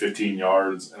one for 15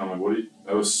 yards, and I'm like,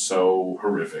 that was so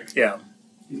horrific. Yeah,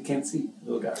 you can't see,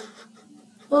 little guy.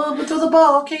 Oh, but throw the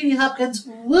ball, Katie Hopkins.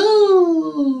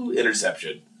 Woo!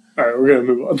 Interception. All right, we're gonna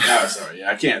move on. No, sorry, yeah,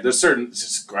 I can't. There's certain it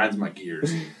just grinds my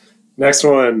gears. Next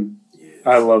one, yes.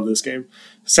 I love this game.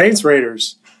 Saints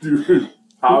Raiders. Dude,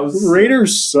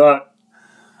 Raiders suck.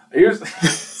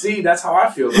 See, that's how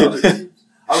I feel about other teams.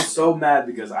 I was so mad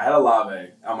because I had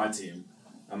Olave on my team.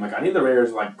 I'm like, I need the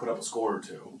Raiders to put up a score or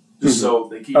two, just so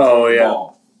they keep throwing the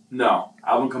ball. No,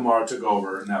 Alvin Kamara took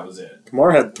over, and that was it.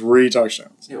 Kamara had 3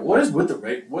 touchdowns. Yeah, what is with the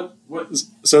Raiders? What?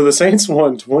 So the Saints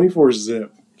won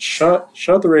 24-zip. Shut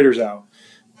the Raiders out.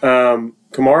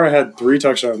 Kamara had 3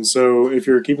 touchdowns. So if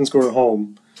you're keeping score at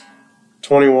home,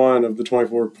 21 of the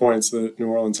 24 points that New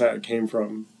Orleans had came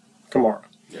from Kamara.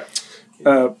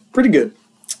 Yeah. Pretty good.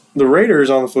 The Raiders,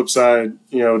 on the flip side,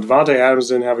 Devontae Adams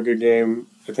didn't have a good game.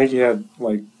 I think he had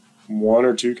 1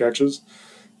 or 2 catches.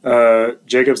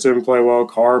 Jacobs didn't play well.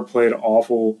 Carr played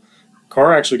awful.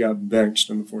 Carr actually got benched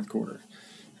in the fourth quarter.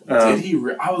 Did he?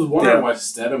 I was wondering why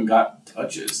Stedham got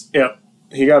touches. Yep.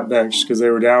 He got benched because they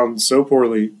were down so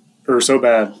poorly, or so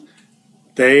bad.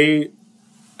 I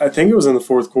think it was in the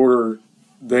fourth quarter,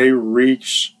 they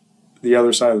reached the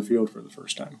other side of the field for the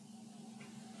first time.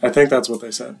 I think that's what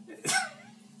they said.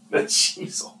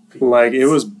 Jeez. It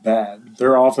was bad.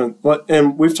 Their offense,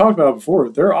 and we've talked about it before,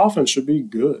 their offense should be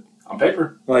good. On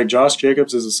paper. Josh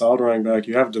Jacobs is a solid running back.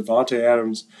 You have Devontae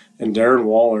Adams and Darren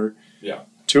Waller. Yeah.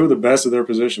 2 of the best of their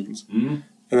positions. Mm-hmm.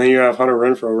 And then you have Hunter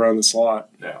Renfrow around the slot.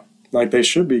 Yeah. They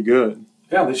should be good.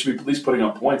 Yeah, they should be at least putting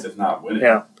up points, if not winning.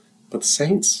 Yeah. But the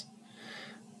Saints.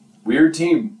 Weird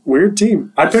team.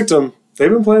 I picked them. They've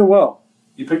been playing well.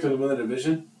 You picked them to win the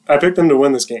division? I picked them to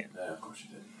win this game. Yeah, of course you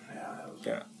did. Yeah, that was...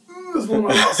 Yeah. That was one of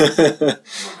my losses.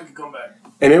 Make a comeback.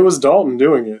 And it was Dalton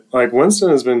doing it. Winston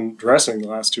has been dressing the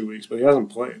last 2 weeks, but he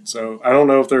hasn't played. So I don't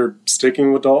know if they're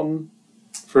sticking with Dalton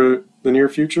for the near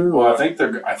future. Well, I think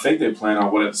they plan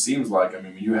on what it seems like. I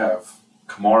mean, when you have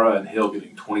Kamara and Hill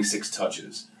getting 26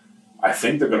 touches, I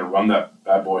think they're going to run that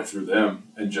bad boy through them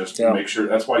and just make sure.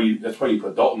 That's why you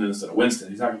put Dalton in instead of Winston.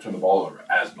 He's not going to turn the ball over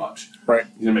as much. Right.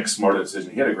 He's going to make smarter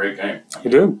decisions. He had a great game. He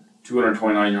did.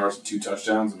 229 yards and 2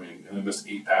 touchdowns. I mean, and they missed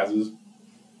 8 passes.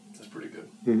 That's pretty good.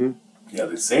 Mm-hmm. Yeah,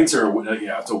 the Saints are.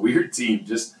 Yeah, it's a weird team.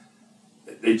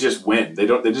 They just win. They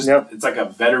don't. They just. Yep. It's like a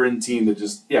veteran team that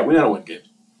just. Yeah, we know how to win games.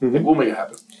 Mm-hmm. We'll make it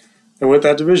happen. And with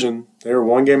that division, they were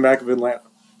 1 game back of Atlanta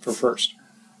for first.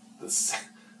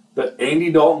 The Andy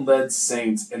Dalton-led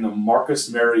Saints and the Marcus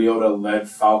Mariota-led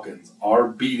Falcons are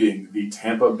beating the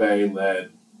Tampa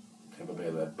Bay-led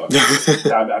Buccaneers.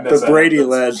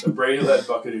 The Brady-led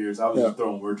Buccaneers. I was just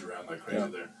throwing words around like crazy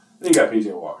there. Then you got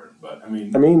P.J. Walker, but I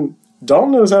mean,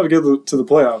 Dalton knows how to get to the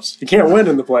playoffs. He can't win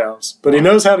in the playoffs, but he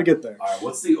knows how to get there. All right,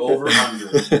 what's the over-under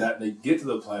that they get to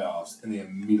the playoffs and they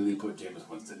immediately put Jameis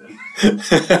Winston in?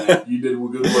 You did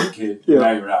good work, kid. Yeah.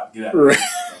 Now you're out. Get out. Right.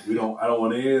 I don't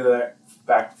want any of that.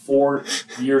 Back 4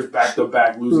 years back to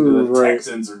back losing to the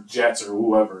Texans or Jets or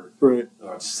whoever. Right.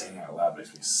 Just saying that out loud makes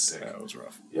me sick. Yeah, it was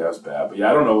rough. Yeah, it was bad. But yeah,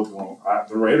 I don't know what's going on.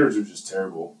 The Raiders are just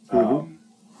terrible.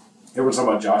 Everyone's talking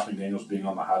about Josh McDaniels being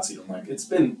on the hot seat. I'm like, it's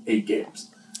been 8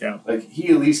 games. Yeah. He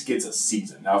at least gets a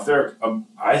season. Now, if they're,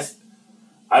 I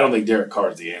don't think Derek Carr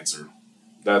is the answer.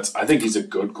 I think he's a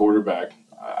good quarterback.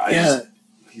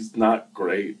 He's not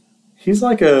great. He's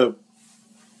like a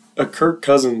Kirk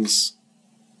Cousins.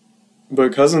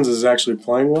 But Cousins is actually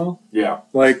playing well. Yeah.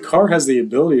 Carr has the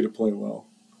ability to play well,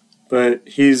 but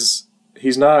he's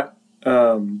not.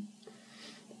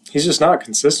 He's just not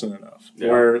consistent enough.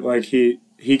 Yeah. Where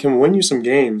he can win you some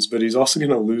games, but he's also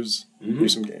going to lose you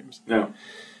some games. Yeah.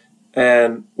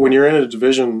 And when you're in a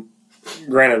division,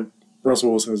 granted, Russell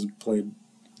Wilson has played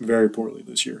very poorly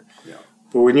this year. Yeah.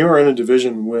 But when you are in a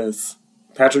division with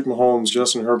Patrick Mahomes,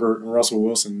 Justin Herbert, and Russell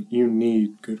Wilson, you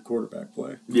need good quarterback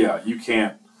play. Yeah, you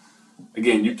can't.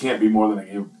 Again, you can't be more than a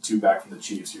game or two back from the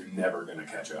Chiefs. You're never going to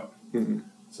catch up. Mm-hmm.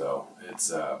 So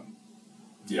it's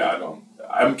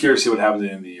I'm curious to see what happens at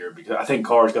the end of the year because I think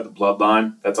Carr's got the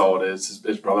bloodline. That's all it is.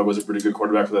 His brother was a pretty good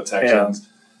quarterback for the Texans,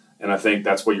 and I think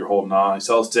that's what you're holding on. He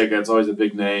sells tickets, always a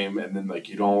big name, and then like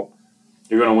you're going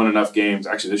to win enough games.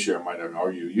 Actually, this year I might not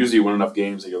argue. Usually, you win enough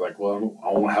games that you're like, well,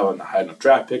 I won't have a high enough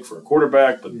draft pick for a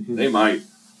quarterback, but they might.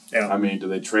 Yeah. I mean, do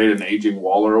they trade an aging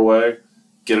Waller away,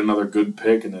 get another good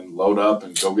pick, and then load up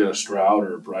and go get a Stroud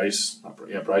or a Bryce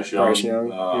Young? Bryce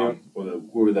Young. Or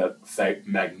whoever that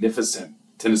magnificent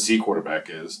Tennessee quarterback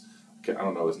is. I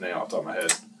don't know his name off the top of my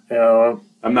head. Yeah.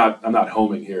 I'm not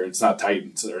homing here. It's not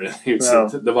Titans or anything. It's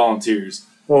the Volunteers.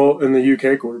 Well, and the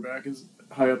UK quarterback is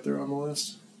high up there on the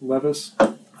list. Levis.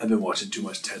 I've been watching too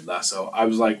much Ted Lasso. I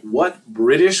was like, what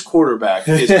British quarterback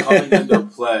is coming into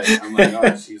play? I'm like,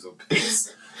 oh, she's a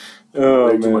piece.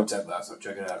 Oh, man. Too much Ted Lasso.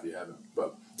 Check it out if you haven't.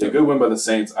 But yeah, good win by the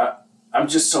Saints. I'm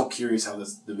just so curious how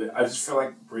this. I just feel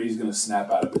like Brady's going to snap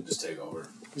out of it and just take over.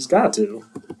 He's got to.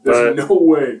 There's no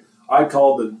way. I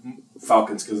called the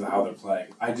Falcons because of how they're playing.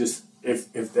 I just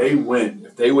if they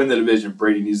win the division,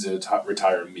 Brady needs to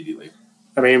retire immediately.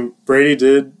 I mean,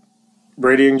 Brady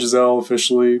and Giselle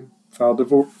officially filed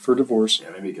for divorce. Yeah,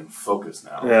 maybe he can focus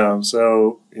now. Yeah,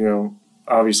 so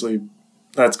obviously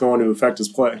that's going to affect his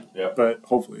play. Yeah, but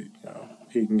hopefully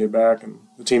he can get back and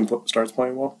the team starts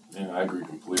playing well. Yeah, I agree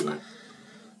completely.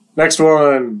 Next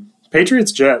one,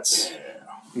 Patriots Jets. Yeah.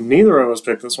 Neither of us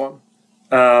picked this one.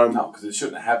 No, because it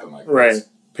shouldn't have happened like right. this.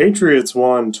 Patriots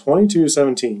won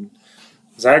 22-17.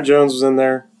 Zach Jones was in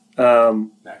there.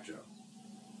 Mac Jones.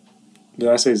 Did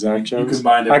I say Zach Jones? You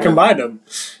combined it. I combined them.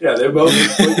 Yeah, they were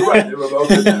both. You're right. They were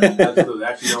both in there. Absolutely.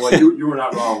 Actually, you know what? You were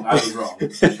not wrong. I was wrong.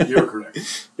 You were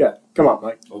correct. Yeah, come on,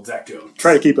 Mike. Old Zach Jones.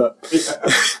 Try to keep up. Yeah.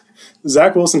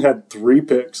 Zach Wilson had 3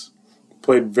 picks.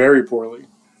 Played very poorly.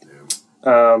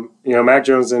 Yeah. Mac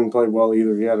Jones didn't play well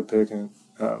either. He had a pick, and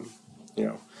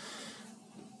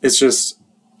it's just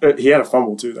he had a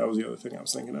fumble too. That was the other thing I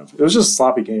was thinking of. It was just a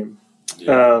sloppy game,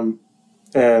 and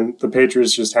the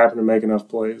Patriots just happened to make enough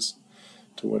plays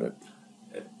to win it.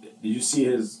 Did you see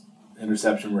his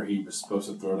interception where he was supposed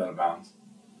to throw it out of bounds?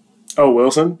 Oh,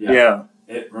 Wilson? Yeah.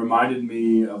 It reminded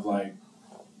me of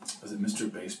was it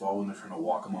Mr. Baseball when they're trying to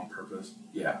walk him on purpose?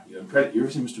 Yeah. You ever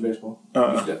seen Mr. Baseball? You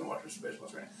definitely watch Mr. Baseball.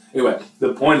 Right? Anyway,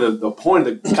 the point of the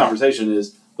conversation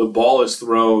is the ball is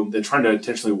thrown. They're trying to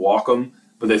intentionally walk him,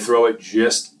 but they throw it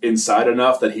just inside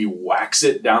enough that he whacks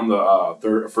it down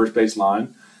the first base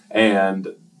line,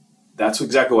 and that's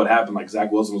exactly what happened. Like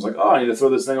Zach Wilson was like, "Oh, I need to throw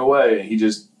this thing away," and he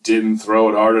just didn't throw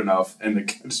it hard enough, and the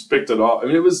kid just picked it off. I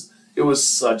mean, it was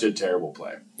such a terrible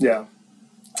play. Yeah.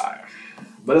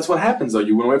 But that's what happens, though.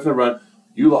 You went away from the run.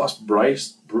 You lost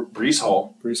Breece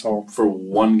Hall for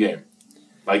one game.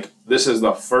 Like, this is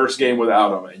the first game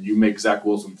without him, and you make Zach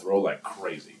Wilson throw like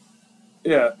crazy.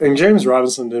 Yeah, and James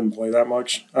Robinson didn't play that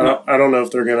much. I don't know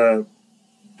if they're going to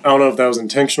 – I don't know if that was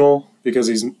intentional because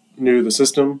he's new to the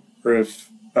system or if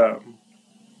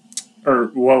or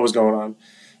what was going on.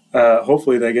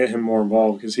 Hopefully they get him more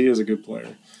involved because he is a good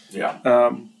player. Yeah.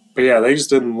 But, yeah, they just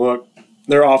didn't look –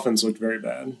 their offense looked very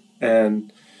bad.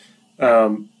 And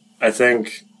I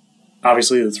think,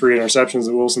 obviously, the 3 interceptions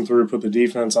that Wilson threw put the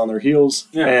defense on their heels.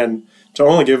 Yeah. And to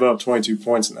only give up 22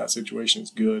 points in that situation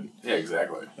is good. Yeah,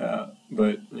 exactly.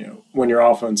 But, when your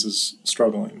offense is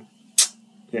struggling,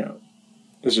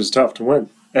 it's just tough to win.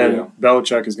 And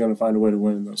Belichick is going to find a way to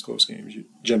win in those close games,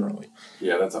 generally.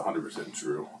 Yeah, that's 100%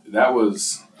 true. That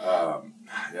was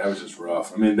just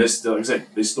rough. I mean, they still, like I said,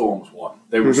 they still almost won.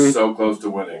 They were so close to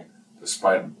winning,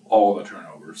 despite all the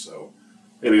turnovers. So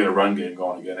they got to get a run game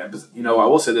going again. But, I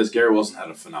will say this: Garrett Wilson had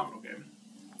a phenomenal game.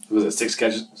 It was 6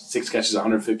 catches,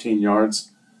 115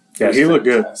 yards. Yeah, he looked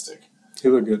good. Fantastic. He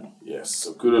looked good. Yes.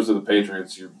 So kudos to the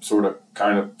Patriots. You're sort of,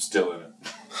 kind of still in it.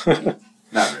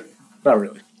 Not really. Not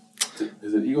really.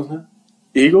 Is it Eagles now?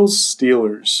 Eagles,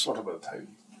 Steelers. What about the Titans?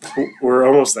 We're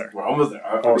almost there. We're almost there.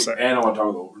 And I want to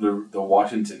talk about the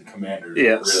Washington Commanders.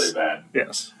 Yes. Really bad.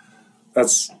 Yes.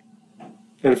 That's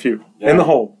in a few. Yeah. In the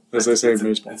hole, as they say in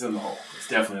baseball. It's in the hole. It's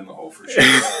definitely in the hole for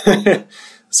sure.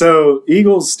 So,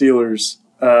 Eagles, Steelers.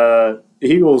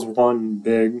 Eagles won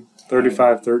big,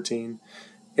 35-13.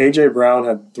 A.J. Brown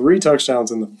had 3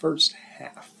 touchdowns in the first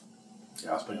half.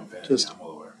 Yeah, I was playing on fantasy. I'm well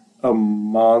aware. A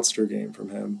monster game from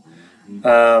him.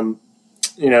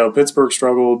 Pittsburgh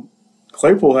struggled.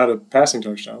 Claypool had a passing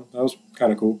touchdown. That was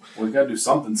kind of cool. Well, you got to do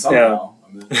something somehow.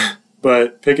 Yeah.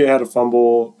 But Pickett had a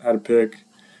fumble, had a pick.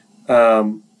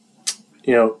 Philly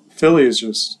is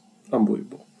just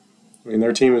unbelievable. I mean,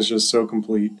 their team is just so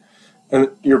complete. And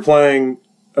you're playing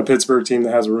a Pittsburgh team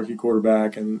that has a rookie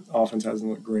quarterback and offense hasn't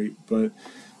looked great, but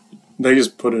they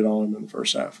just put it on him in the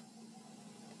first half.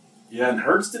 Yeah, and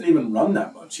Hurts didn't even run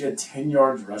that much. He had 10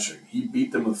 yards rushing. He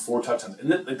beat them with 4 touchdowns.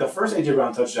 And then, the first A.J.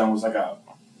 Brown touchdown was I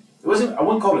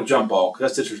wouldn't call it a jump ball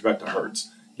because that's disrespect to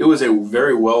Hurts. It was a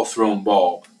very well-thrown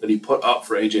ball that he put up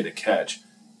for A.J. to catch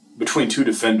between 2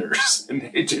 defenders. And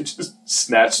A.J. just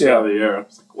snatched it out of the air. I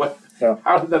was like, what? Yeah.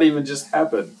 How did that even just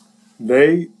happen?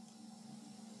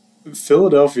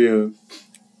 Philadelphia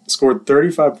scored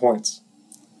 35 points.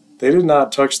 They did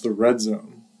not touch the red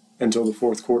zone until the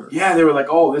fourth quarter. Yeah, they were like,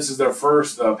 oh, this is their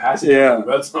first passing in the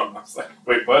red zone. I was like,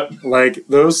 wait, what? Like,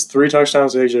 those 3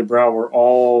 touchdowns to A.J. Brown were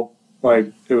all,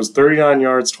 like, it was 39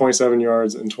 yards, 27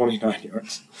 yards, and 29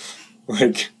 yards.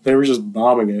 Like, they were just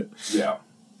bombing it. Yeah.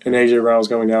 And A.J. Brown was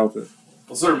going down with it.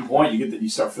 At a certain point, you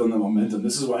start feeling the momentum.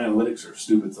 This is why analytics are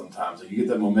stupid sometimes. Like, you get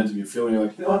that momentum, you're feeling, you're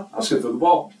like, you know what, I'm just going to throw the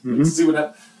ball. Let's see what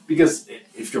happens. Because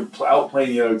if you're outplaying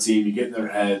the other team, you get in their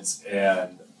heads,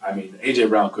 and I mean, A.J.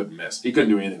 Brown couldn't miss. He couldn't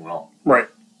do anything wrong. Right.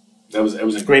 It was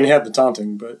incredible. I mean, he had the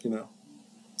taunting, but,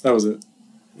 that was it.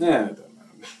 Yeah, it doesn't matter.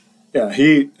 Yeah,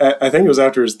 I think it was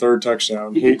after his 3rd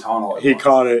touchdown. He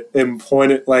caught it and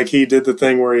pointed, like, he did the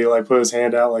thing where he, like, put his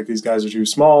hand out like these guys are too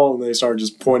small, and they started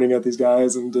just pointing at these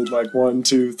guys and did, like, 1,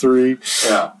 2, 3.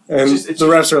 Yeah. And the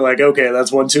refs are like, okay,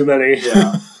 that's one too many.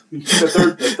 Yeah.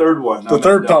 The third one. The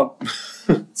third pump.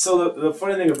 So the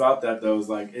funny thing about that, though, is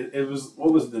like it was,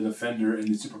 what was the defender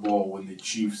in the Super Bowl when the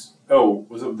Chiefs,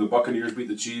 was it the Buccaneers beat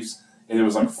the Chiefs, and it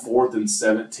was like 4th and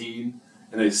 17,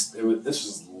 and this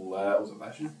was it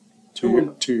last year?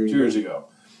 2 years ago.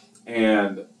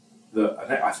 And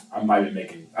I'm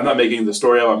not making the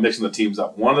story up, I'm mixing the teams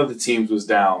up. One of the teams was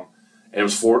down, and it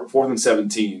was 4th and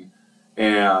 17,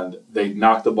 and they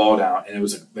knocked the ball down, and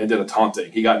they did a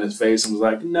taunting. He got in his face and was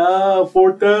like, no,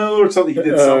 4th down, or something. He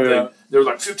did something. Yeah. There was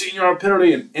like 15-yard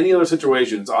penalty. In any other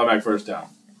situation, it's automatic first down.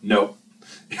 Nope.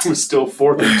 It was still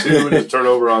 4th and 2 and a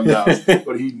turnover on down.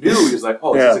 But he knew, he was like,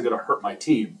 this isn't going to hurt my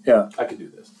team. Yeah. I can do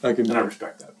this. I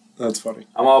respect that. That's funny.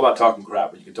 I'm all about talking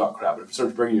crap, but you can talk crap. But if it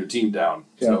starts bringing your team down,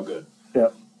 it's no good. Yeah.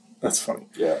 That's funny.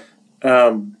 Yeah.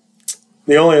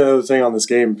 The only other thing on this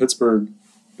game, Pittsburgh,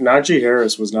 Najee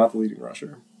Harris was not the leading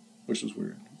rusher, which was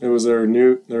weird. It was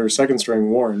their second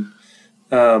string Warren,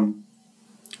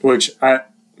 which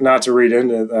not to read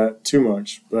into that too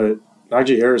much, but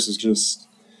Najee Harris is just...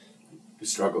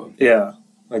 He's struggling. Yeah.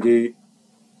 Like,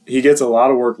 he gets a lot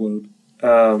of workload.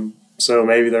 So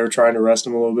maybe they're trying to rest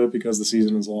him a little bit because the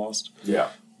season is lost. Yeah.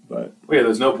 But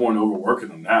there's no point overworking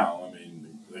him now. I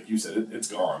mean, like you said, it's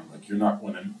gone. Like, you're not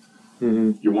winning.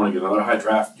 Mm-hmm. You want to get another high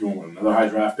draft. You want to win another high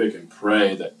draft pick and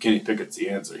pray that Kenny Pickett's the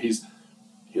answer. He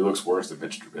looks worse than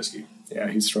Mitch Trubisky. Yeah,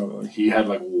 he's struggling. He had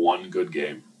like one good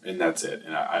game, and that's it.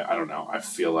 And I don't know. I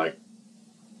feel like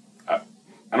I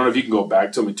don't know if you can go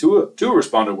back to him. I mean, Tua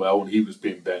responded well when he was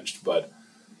being benched, but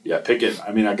yeah, Pickett.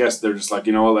 I mean, I guess they're just like,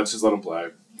 you know what? Let's just let him play.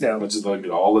 Yeah. Let's just let him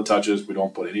get all the touches. We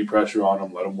don't put any pressure on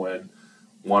him. Let him win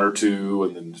 1 or 2,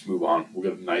 and then just move on. We'll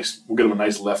get him a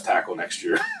nice left tackle next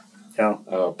year. Yeah.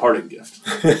 Parting gift.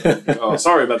 Oh,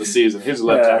 sorry about the season. Here's a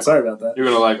left tackle. Sorry about that. You're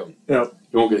going to like him. Yeah.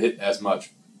 You won't get hit as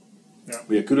much. Yeah.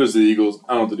 But yeah, kudos to the Eagles.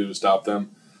 I don't know what to do to stop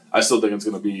them. I still think it's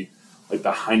going to be like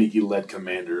the Heineke-led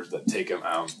Commanders that take them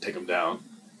down.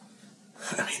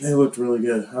 I mean, they looked really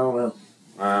good. I don't know.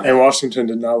 And Washington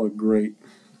did not look great,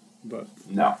 but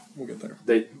no, we'll get there.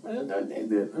 They did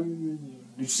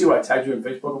you see what I tagged you on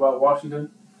Facebook about Washington?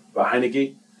 About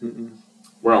Heineke? Mm-mm.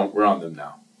 We're on them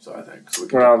now. So I think so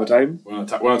we're on the Titans. We're on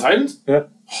the Titans. Yeah.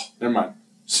 Never mind.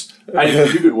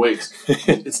 You can wait.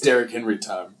 It's Derrick Henry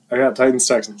time. I got Titans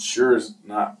Texans. Sure is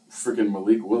not freaking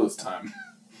Malik Willis time.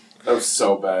 That was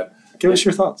so bad. Give us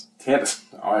your thoughts. I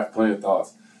have plenty of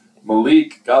thoughts.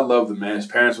 Malik, God love the man. His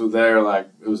parents were there. Like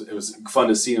it was fun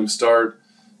to see him start.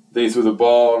 They threw the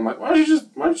ball. I'm like, why don't you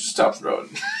just stop throwing?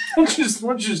 why don't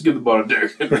you just give the ball to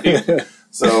Derrick Henry?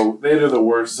 So they did the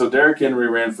worst. So Derrick Henry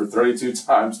ran for 32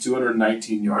 times,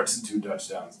 219 yards, and 2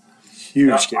 touchdowns.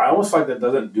 Huge game. I almost feel like that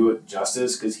doesn't do it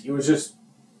justice because he was just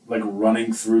like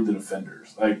running through the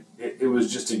defenders. Like it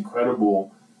was just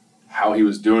incredible how he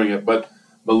was doing it. But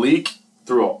Malik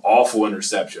threw an awful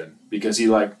interception because it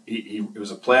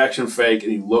was a play action fake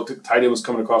and he looked at tight end was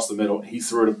coming across the middle and he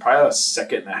threw it probably a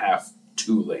second and a half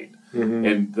too late. Mm-hmm.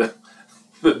 And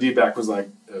the D-back was like,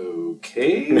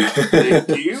 okay, thank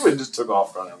you, and just took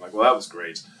off running. I'm like, well, that was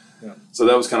great. Yeah. So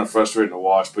that was kind of frustrating to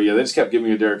watch. But yeah, they just kept giving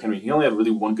it to Derrick Henry. He only had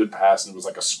really one good pass, and it was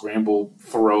like a scramble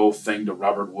throw thing to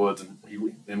Robert Woods,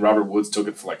 and Robert Woods took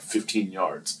it for like 15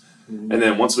 yards. Mm-hmm. And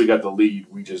then once we got the lead,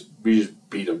 we just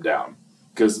beat him down.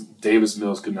 because Davis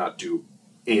Mills could not do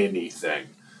anything.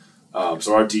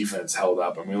 So our defense held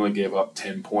up, and we only gave up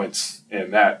 10 points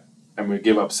in that. And we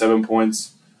gave up 7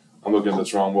 points. I'm looking at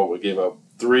this wrong. What we gave up?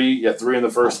 3 in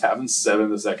the first half and 7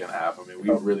 in the second half. I mean, we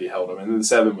really held them. And then the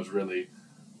 7 was really,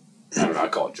 I don't know, I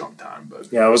call it junk time.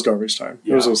 But yeah, it was garbage time.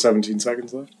 Yeah. There was 17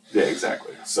 seconds left. Yeah,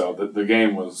 exactly. So the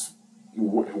game was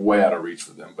way out of reach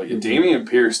for them. But yeah, Dameon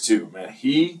Pierce, too, man.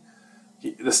 He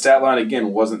the stat line,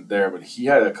 again, wasn't there, but he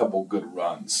had a couple good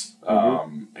runs.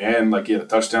 And, like, he had a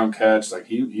touchdown catch. Like,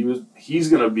 he's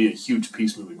going to be a huge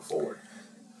piece moving forward.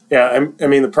 Yeah, I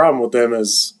mean, the problem with them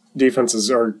is defenses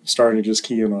are starting to just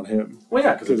key in on him. Well,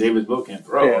 yeah, because David Bill can't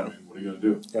throw. Yeah. I mean, what are you going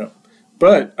to do? Yeah.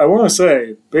 But I want to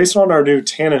say, based on our new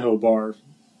Tannehill bar,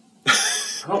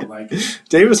 I don't like it.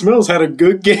 Davis Mills had a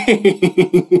good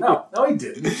game. No, he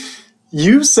didn't.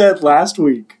 You said last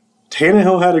week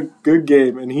Tannehill had a good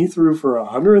game, and he threw for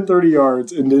 130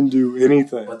 yards and didn't do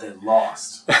anything. But they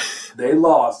lost. They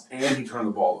lost, and he turned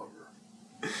the ball over.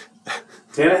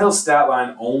 Tannehill's stat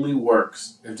line only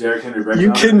works if Derrick Henry breaks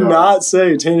You cannot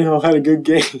say Tannehill had a good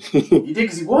game. He did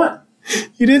because he won.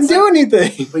 He didn't do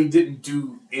anything. But he didn't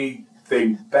do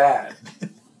anything bad.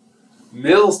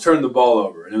 Mills turned the ball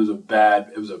over, and it was a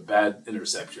bad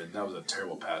interception. That was a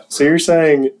terrible pass. So you're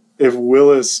saying if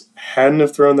Willis hadn't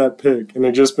have thrown that pick and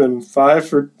had just been 6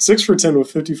 for 10 with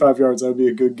 55 yards, that would be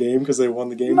a good game because they won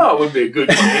the game? No, it wouldn't be a good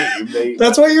game.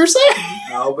 That's what you're saying.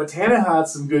 No, but Tannehill had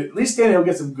some good. At least Tannehill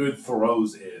get some good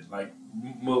throws in. Like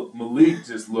Malik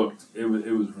just looked. It was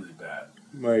really bad.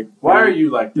 Mike, why are you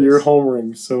like this? You're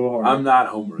homering so hard. I'm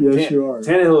not homering. Yes, you are.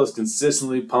 Tannehill is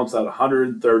consistently pumps out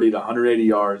 130 to 180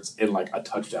 yards in like a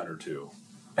touchdown or two,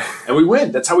 and we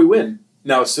win. That's how we win.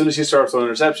 Now, as soon as he starts throwing an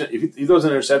interception, if he throws an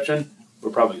interception,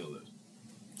 we're probably going to lose.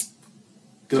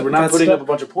 Because we're not putting up a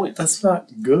bunch of points. That's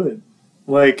not good.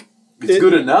 Like, it's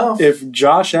good enough. If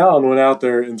Josh Allen went out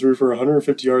there and threw for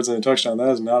 150 yards and a touchdown, that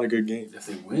is not a good game. If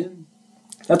they win,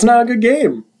 that's not a good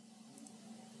game.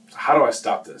 How do I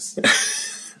stop this?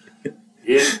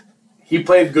 He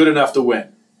played good enough to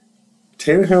win.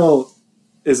 Tannehill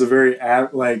is a very,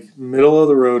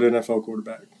 middle-of-the-road NFL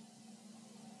quarterback.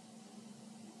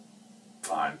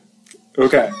 Fine.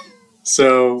 Okay.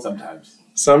 So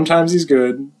sometimes he's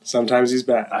good, sometimes he's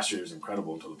bad. Last year he was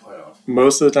incredible until the playoffs.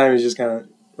 Most of the time he's just kind of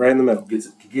right in the middle. He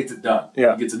gets it done.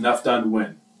 Yeah. He gets enough done to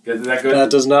win. Is that good? That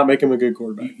does not make him a good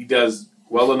quarterback. He does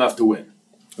well enough to win.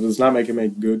 It does not make him a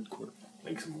good quarterback.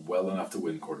 Makes him well enough to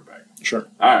win quarterback. Sure.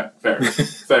 All right. Fair.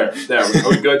 Fair. There. Are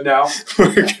we good now?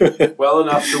 We're good. Well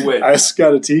enough to win. I just got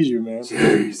to tease you, man.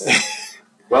 Jeez.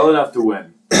 Well enough to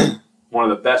win. One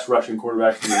of the best rushing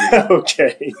quarterbacks in the league.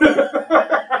 Okay.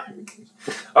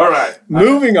 All right.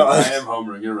 Moving on. I am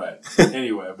homering. You're right.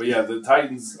 Anyway, but yeah, the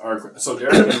Titans are. So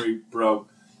Derrick Henry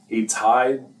he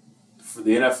tied for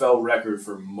the NFL record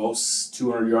for most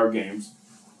 200-yard games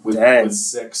with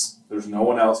 6. There's no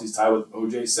one else. He's tied with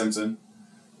O.J. Simpson.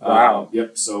 Wow.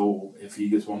 Yep. So if he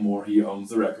gets one more, he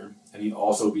owns the record, and he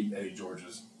also beat Eddie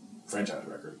George's franchise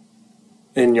record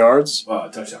in yards.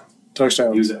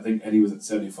 Touchdowns. I think Eddie was at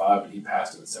 75, and he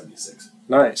passed it at 76.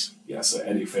 Nice. Yeah. So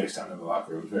Eddie FaceTimed in the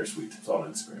locker room. It was very sweet. It's all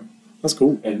on Instagram. That's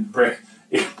cool. And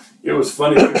it was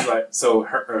funny because I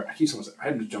keep saying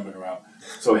I'm just jumping around.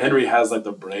 So Henry has like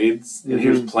the braids, and he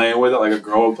was playing with it like a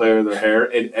girl would play with her hair.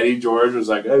 And Eddie George was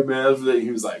like, "Hey man,"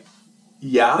 he was like,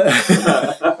 "Yeah,"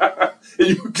 and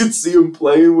you could see him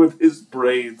playing with his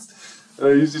braids.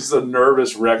 He's just a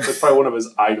nervous wreck. That's probably one of his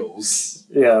idols.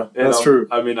 Yeah, that's true.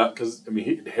 I mean,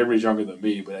 Henry's younger than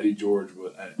me, but Eddie George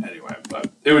was anyway. But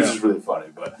it was just really funny.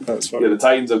 But that's funny. Yeah, the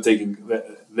Titans have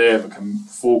they have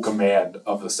full command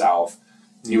of the South.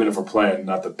 Even if we're playing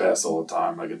not the best all the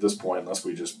time, like at this point, unless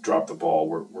we just drop the ball,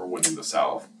 we're winning the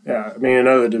South. Yeah, I mean,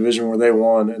 another division where they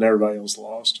won and everybody else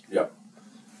lost. Yep,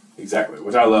 exactly.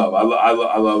 Which I love. I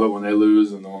love it when they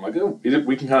lose, and then I'm like, oh,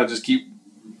 we can kind of just keep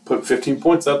put 15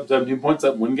 points up, 17 points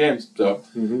up, win games. So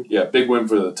yeah, big win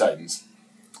for the Titans.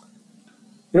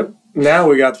 Yep. Now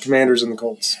we got the Commanders and the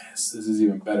Colts. Yes, this is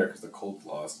even better because the Colts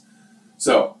lost.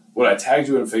 So what I tagged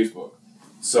you on Facebook.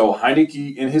 So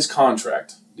Heineke in his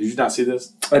contract. Did you not see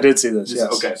this? I did see this,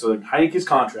 yes. Okay, so Heineke's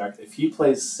contract, if he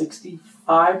plays 65%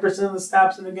 of the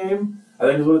snaps in the game, I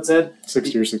think is what it said.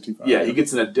 60 or 65. Yeah, he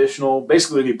gets an additional,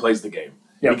 basically if he plays the game,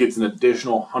 he gets an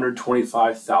additional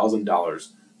 $125,000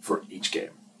 for each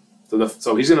game.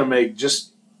 So he's going to make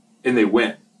and they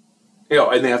win.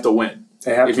 And they have to win.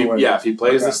 They have to win. Yeah, if he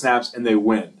plays the snaps and they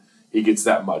win, he gets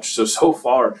that much. So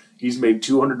far, he's made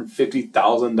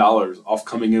 $250,000 off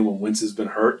coming in when Wentz has been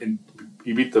hurt, and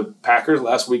he beat the Packers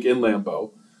last week in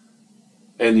Lambeau,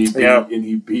 and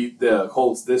he beat the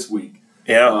Colts this week.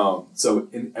 Yeah. So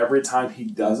in every time he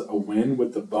does a win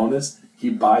with the bonus, he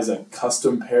buys a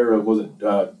custom pair of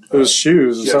those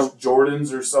shoes or something.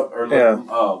 Jordans or something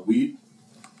or wheat.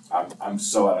 I'm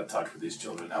so out of touch with these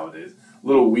children nowadays.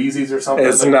 Little Wheezies or something.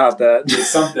 It's not that.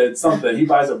 It's something. He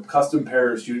buys a custom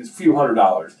pair of shoes, a few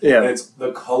 $100. Yeah. And it's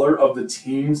the color of the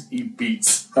teams he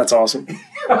beats. That's awesome.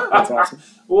 That's awesome.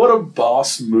 What a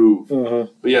boss move. Uh-huh.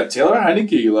 But yeah, Taylor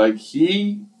Heineke, like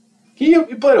he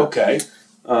played okay.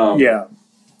 Yeah.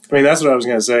 I mean, that's what I was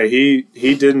going to say.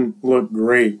 He didn't look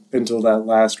great until that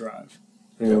last drive.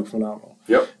 He looked phenomenal.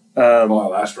 Yep. That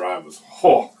last drive was,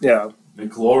 yeah.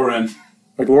 McLaurin.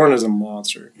 McLaurin is a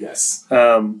monster. Yes.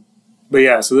 But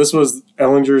yeah, so this was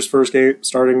Ellinger's first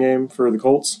starting game for the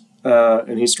Colts,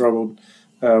 and he struggled,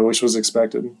 which was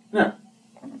expected. Yeah.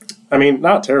 I mean,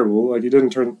 not terrible. Like he didn't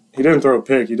throw a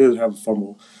pick. He did have a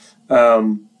fumble.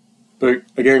 But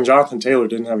again, Jonathan Taylor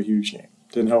didn't have a huge game.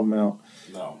 Didn't help him out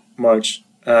much.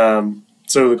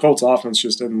 So the Colts offense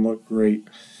just didn't look great.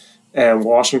 And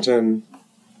Washington,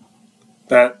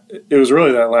 it was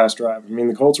really that last drive. I mean,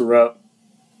 the Colts were up,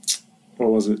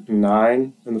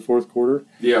 9 in the fourth quarter?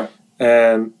 Yeah.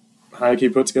 And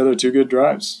Heineke put together 2 good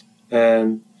drives.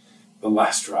 And the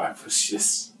last drive was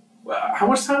just, how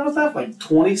much time was that? Like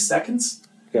 20 seconds?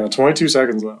 Yeah, 22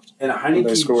 seconds left. And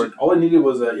Heineke scored. All it needed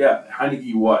was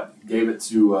Heineke gave it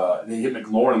to, they hit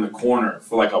McLaurin in the corner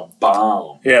for like a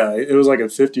bomb. Yeah, it was like a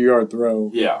 50-yard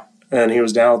throw. Yeah. And he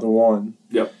was down at the 1.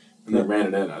 Yep. And they ran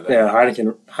it in, I think. Yeah,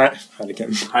 Heineke.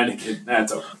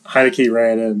 That's okay. Heineke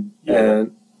ran in. Yeah.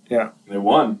 And yeah. They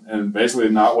won. And basically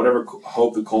not whatever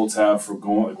hope the Colts have for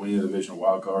winning the divisional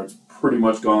wild cards, pretty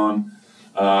much gone.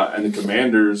 And the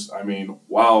Commanders, I mean,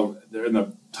 wow, they're in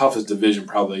the toughest division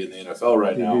probably in the NFL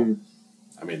right now. Mm-hmm.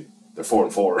 I mean, they're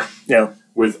 4-4. Yeah.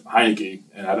 With Heineke.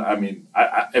 And I mean,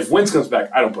 if Wentz comes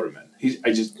back, I don't put him in.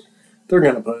 They're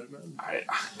going to put him in.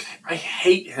 I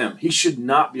hate him. He should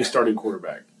not be a starting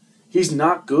quarterback. He's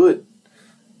not good.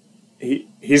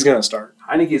 He's going to start.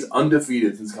 Heineke is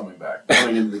undefeated since coming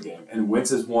into the game. And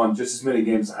Wentz has won just as many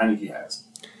games as Heineke has.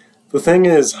 The thing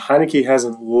is, Heineke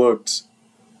hasn't looked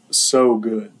so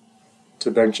good to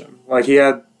bench him. Like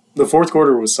the fourth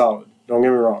quarter was solid. Don't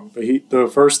get me wrong. But the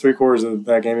first 3 quarters of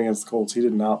that game against the Colts, he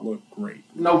did not look great.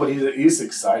 No, but he's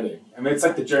exciting. I mean, it's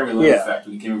like the Jeremy Lin effect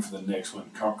when he came in for the Knicks when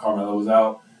Carmelo was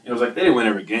out. It was like they didn't win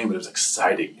every game, but it was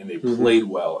exciting, and they played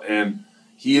well. And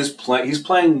he's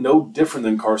playing no different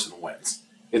than Carson Wentz.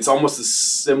 It's almost as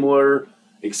similar,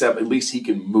 except at least he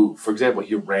can move. For example,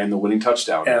 he ran the winning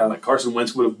touchdown. Yeah. Like Carson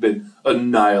Wentz would have been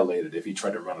annihilated if he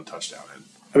tried to run a touchdown in.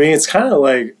 I mean, it's kind of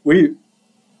like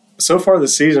so far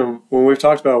this season, when we've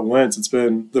talked about Wentz, it's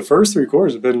been the first 3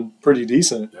 quarters have been pretty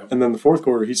decent, and then the fourth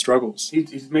quarter he struggles. He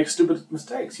makes stupid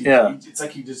mistakes. It's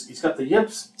like he's got the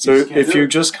yips. So if you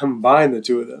just combine the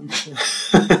 2 of them,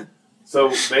 so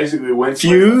basically Wentz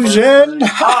fusion.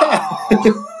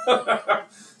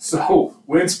 So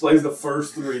Wentz plays the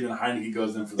first 3, and then Heineke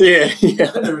goes in for the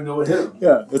yeah. I never know what hit him.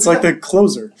 Yeah, it's like the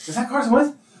closer. Is that Carson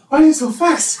Wentz? Why is he so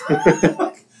fast?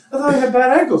 I thought he had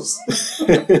bad ankles.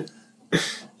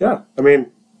 Yeah, I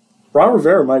mean, Ron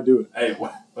Rivera might do it. Hey,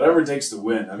 whatever it takes to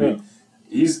win. I mean,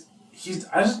 they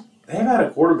haven't had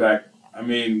a quarterback. I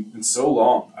mean, in so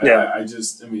long. Yeah. I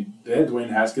mean, they had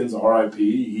Dwayne Haskins,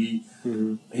 R.I.P.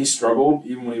 He struggled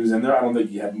even when he was in there. I don't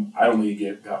think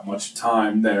he got much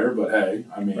time there. But hey,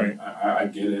 I mean, right. I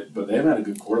get it. But they haven't had a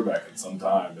good quarterback in some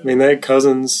time. I mean, they had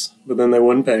Cousins, but then they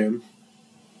wouldn't pay him.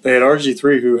 They had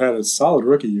RG3, who had a solid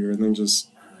rookie year, and then just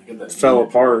fell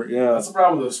apart. Yeah, that's the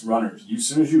problem with those runners. As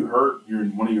soon as you hurt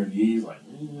one of your knees, like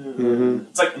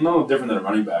it's like no different than a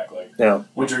running back. Like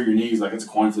once you hurt your knees, like it's a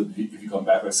coin flip if you come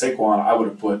back. Like Saquon, I would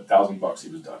have put $1,000. He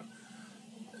was done.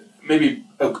 Maybe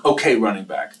okay running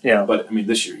back. Yeah, but I mean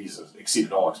this year he's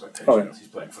exceeded all expectations. Oh, yeah. He's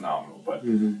playing phenomenal. But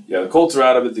the Colts are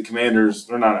out of it. The Commanders,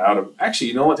 they're not out of it. Actually,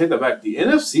 you know what? Take that back. The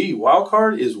NFC wild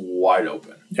card is wide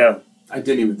open. Yeah, I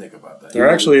didn't even think about that. They're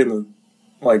actually in the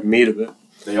meat of it.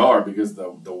 They are, because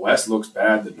the West looks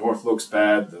bad, the North looks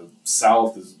bad, the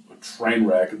South is a train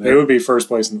wreck. They would be first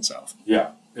place in the South.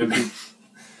 Yeah. I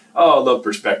love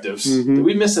perspectives. Did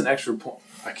we miss an extra point?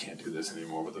 I can't do this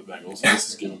anymore with the Bengals. This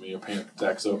is giving me a panic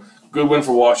attack. So, good win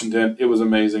for Washington. It was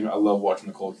amazing. I love watching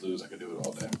the Colts lose. I could do it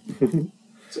all day.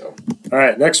 All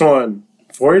right, next one.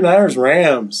 49ers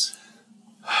Rams.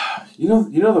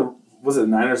 Was it the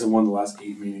Niners that won the last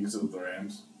 8 meetings of the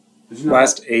Rams? Did you know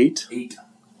last that? 8? 8.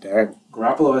 Dang.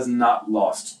 Garoppolo has not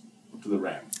lost to the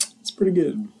Rams. It's pretty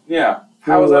good. Yeah.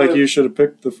 How was like you should have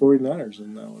picked the 49ers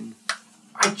in that one.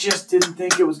 I just didn't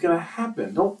think it was going to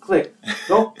happen. Don't click.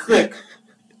 Don't click.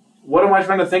 What am I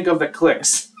trying to think of that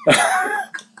clicks?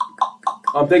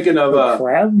 I'm thinking of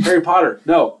crab? Harry Potter.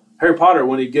 No, Harry Potter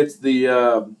when he gets the.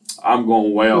 I'm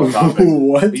going way off topic.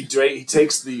 What? He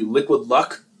takes the liquid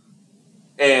luck,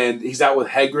 and he's out with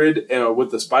Hagrid and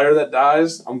with the spider that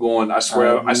dies. I'm going. I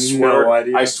swear. No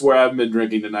idea. I swear. I haven't been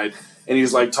drinking tonight. And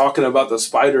he's like talking about the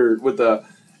spider with the,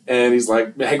 and he's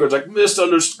like Hagrid's like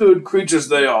misunderstood creatures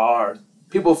they are.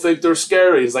 People think they're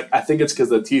scary. He's like, I think it's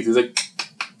because of the teeth. He's like.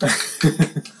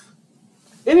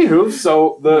 Anywho,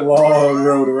 so the long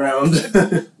road around.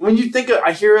 when you think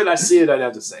I hear it, I see it, I'd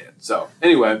have to say it. So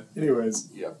anyways,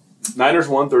 yeah, Niners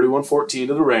won 31-14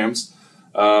 to the Rams.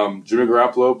 Jimmy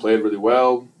Garoppolo played really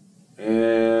well,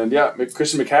 and yeah,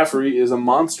 Christian McCaffrey is a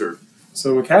monster.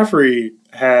 So McCaffrey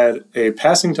had a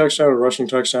passing touchdown, a rushing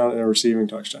touchdown, and a receiving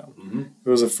touchdown. Mm-hmm. It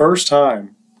was the first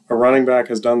time a running back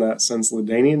has done that since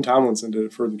LaDainian Tomlinson did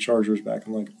it for the Chargers back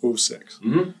in like 06.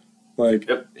 Mm-hmm. Like,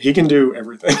 yep. He can do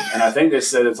everything. And I think they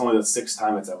said it's only the 6th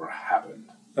time it's ever happened.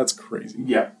 That's crazy.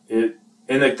 Yeah. And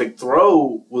like the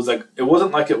throw was like, it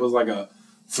wasn't like it was like a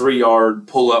 3-yard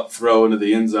pull-up throw into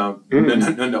the end zone.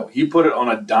 Mm-hmm. No. He put it on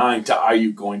a dime to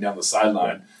Ayuk going down the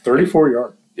sideline.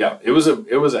 34-yard. Yeah, it was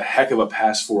a heck of a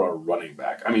pass for a running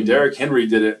back. I mean, Derrick Henry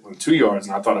did it on 2 yards,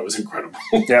 and I thought it was incredible.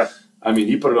 Yeah. I mean,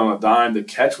 he put it on a dime. The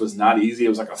catch was not easy. It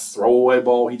was like a throwaway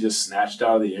ball he just snatched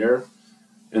out of the air,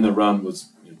 and the run was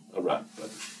a run. But.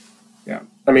 Yeah.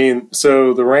 I mean,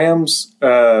 so the Rams,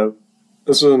 this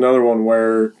was another one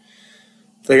where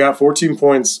they got 14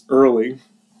 points early,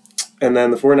 and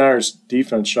then the 49ers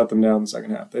defense shut them down in the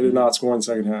second half. They did not score in the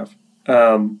second half.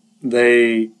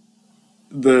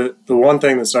 The one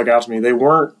thing that stuck out to me, they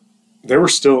were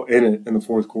still in it in the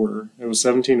fourth quarter. It was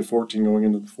 17-14 going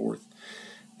into the fourth.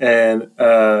 And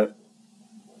I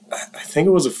think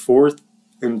it was a 4th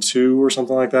and 2 or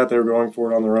something like that. They were going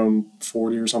for it on their own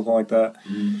 40 or something like that.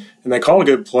 Mm-hmm. And they called a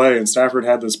good play, and Stafford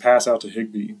had this pass out to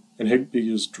Higbee, and Higbee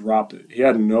just dropped it. He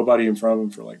had nobody in front of him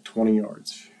for like 20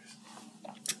 yards.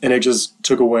 And it just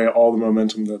took away all the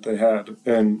momentum that they had.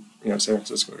 And, San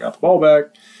Francisco got the ball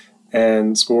back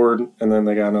and scored, and then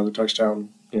they got another touchdown,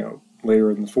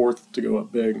 later in the fourth to go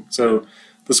up big. So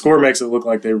the score makes it look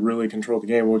like they really controlled the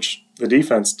game, which the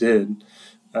defense did.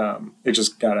 It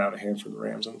just got out of hand for the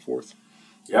Rams in the fourth.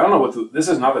 Yeah, I don't know this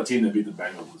is not the team that beat the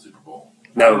Bengals in the Super Bowl.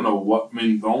 No. I don't know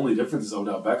the only difference is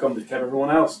Odell Beckham. They kept everyone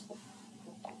else.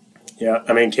 Yeah,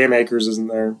 I mean, Cam Akers isn't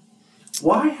there.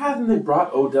 Why haven't they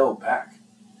brought Odell back?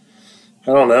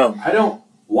 I don't know.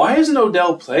 Why isn't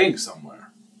Odell playing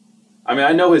somewhere? I mean,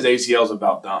 I know his ACL is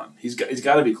about done. He's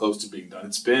got to be close to being done.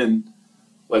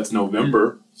 It's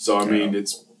November, so I mean,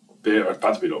 it's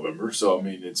about to be November, so I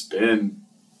mean, it's been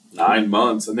 9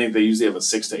 months. I think they usually have a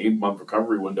 6 to 8 month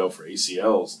recovery window for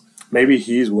ACLs. Maybe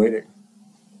he's waiting.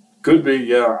 Could be,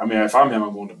 yeah. I mean, if I'm him,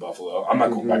 I'm going to Buffalo. I'm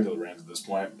not going back to the Rams at this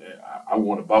point. I'm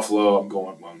going to Buffalo.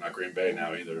 I'm not Green Bay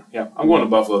now either. Yeah, I'm going to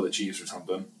Buffalo, the Chiefs or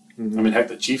something. Mm-hmm. I mean, heck,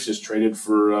 the Chiefs just traded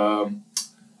for a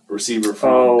receiver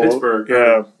from Pittsburgh.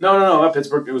 Yeah. No, not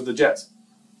Pittsburgh. It was the Jets.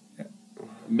 Yeah.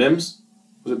 Mims?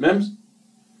 Was it Mims?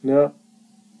 No.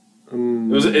 It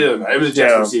was a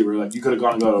Jets receiver. Like, you could have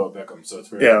gone and got Beckham, so it's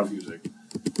very confusing.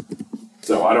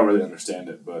 So I don't really understand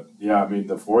it, but yeah, I mean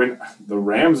the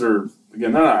Rams are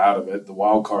again they're not out of it. The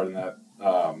wild card in that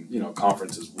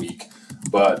conference is weak,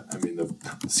 but I mean the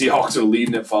Seahawks are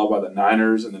leading it, followed by the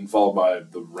Niners, and then followed by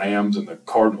the Rams and the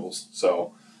Cardinals.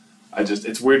 So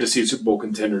it's weird to see a Super Bowl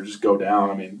contender just go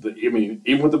down. I mean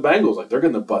even with the Bengals, like they're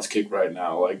getting the butts kicked right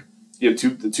now. Like you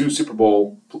have the two Super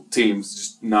Bowl teams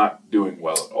just not doing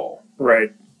well at all.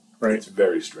 Right. It's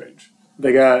very strange.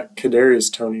 They got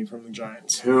Kadarius Toney from the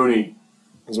Giants. Toney.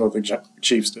 Is what the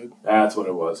Chiefs did. That's what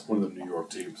it was. One of the New York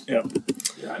teams. Yep.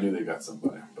 Yeah, I knew they got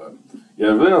somebody. But yeah,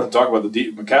 really nothing to talk about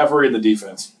McCaffrey and the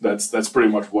defense. That's pretty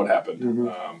much what happened.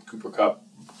 Mm-hmm. Cooper Kupp.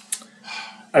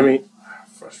 I mean,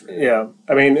 frustrating. Yeah.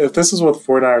 I mean, if this is what the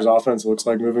 49ers offense looks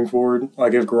like moving forward,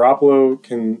 like if Garoppolo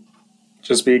can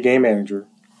just be a game manager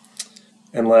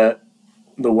and let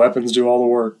the weapons do all the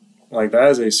work, like that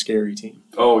is a scary team.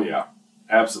 Oh, yeah.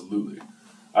 Absolutely.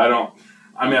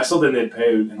 I still think they'd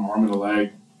pay an arm and a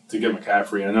leg to get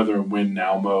McCaffrey. I know they're in win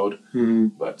now mode,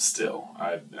 but still,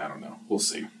 I don't know. We'll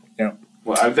see. Yeah.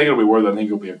 Well, I think it'll be worth it. I think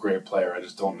he'll be a great player. I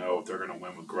just don't know if they're going to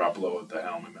win with Garoppolo at the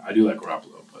helm. I do like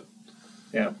Garoppolo, but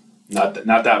not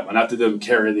that them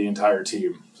carry the entire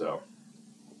team. So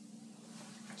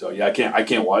yeah, I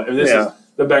can't watch. I mean, is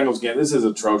the Bengals game. This is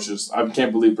atrocious. I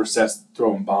can't believe Brissett's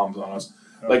throwing bombs on us.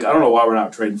 Like I don't know why we're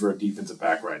not trading for a defensive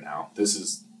back right now. This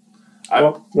is.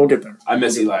 We'll get there. I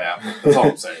miss Eli Apple. That's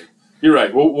all I'm saying. You're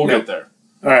right. We'll get there.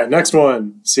 All right, next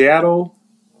one. Seattle,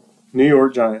 New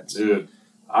York Giants. Dude,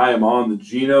 I am on the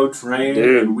Geno train,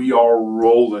 and we are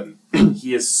rolling.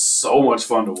 he is so much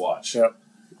fun to watch. Yep.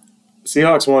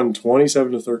 Seahawks won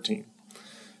 27-13.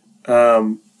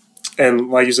 And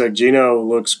like you said, Geno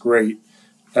looks great.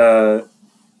 The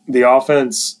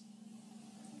offense.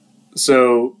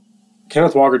 So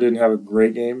Kenneth Walker didn't have a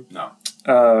great game. No.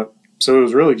 So it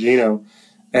was really Geno.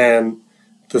 And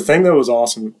the thing that was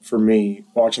awesome for me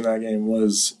watching that game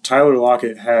was Tyler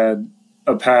Lockett had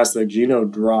a pass that Geno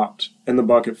dropped in the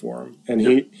bucket for him, and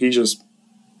he just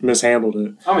mishandled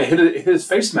it. I mean, hit his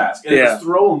face mask, and it was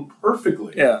thrown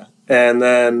perfectly. Yeah. And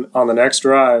then on the next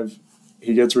drive,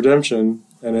 he gets redemption,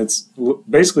 and it's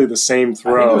basically the same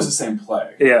throw. I think it was the same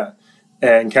play. Yeah.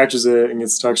 And catches it and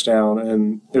gets a touchdown,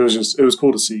 and it was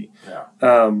cool to see. Yeah.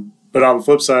 But on the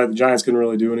flip side, the Giants couldn't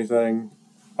really do anything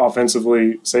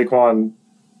offensively. Saquon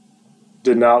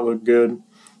did not look good.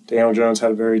 Daniel Jones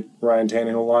had a very Ryan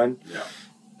Tannehill line. Yeah.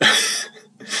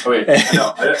 Oh, wait,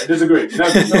 no, I disagree.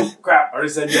 No, crap, I already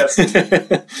said yes.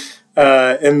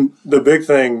 And the big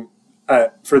thing,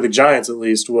 for the Giants at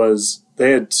least, was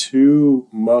they had 2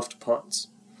 muffed punts.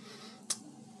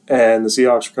 And the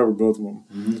Seahawks recovered both of them.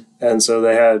 Mm-hmm. And so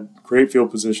they had great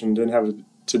field position, didn't have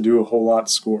to do a whole lot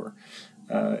to score.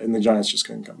 And the Giants just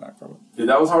couldn't come back from it. Dude,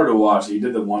 that was hard to watch. He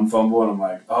did the one fumble, and I'm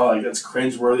like, oh, like that's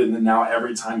cringeworthy. And then now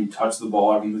every time you touch the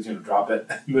ball, everyone's going to drop it.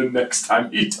 And the next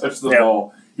time he touched the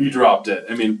ball, he dropped it.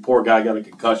 I mean, poor guy got a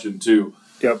concussion too.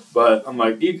 Yep. But I'm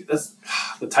like,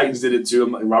 the Titans did it too.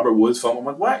 I'm like, Robert Woods fumble. I'm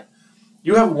like, what?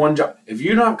 You have one job. If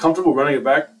you're not comfortable running it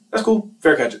back, that's cool.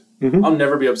 Fair catch it. Mm-hmm. I'll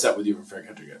never be upset with you for fair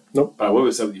catching it. Nope. But I will be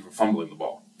upset with you for fumbling the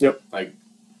ball. Yep. Like,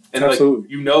 and absolutely.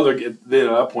 Like, you know, then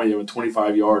at that point you have a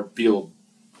 25-yard field,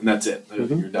 and that's it.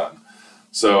 Mm-hmm. You're done.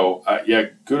 So yeah,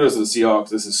 kudos to the Seahawks.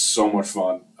 This is so much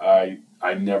fun. I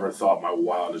never thought in my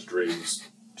wildest dreams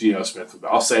Geno Smith would.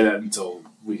 I'll say that until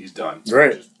he's done.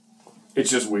 Right. It's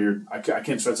just weird. I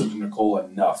can't stress it to Nicole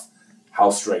enough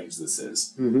how strange this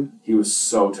is. Mm-hmm. He was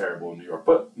so terrible in New York,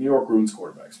 but New York ruins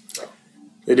quarterbacks. So.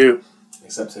 They do.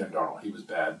 Except Sam Darnold. He was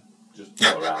bad just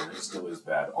all around. He still is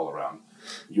bad all around.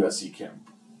 USC can't.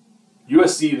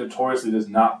 USC notoriously does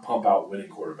not pump out winning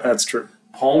quarterbacks. That's true.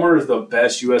 Palmer is the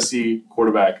best USC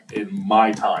quarterback in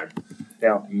my time.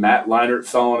 Yeah. Matt Leinart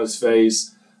fell on his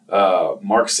face.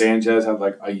 Mark Sanchez had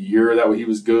like a year that he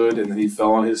was good, and then he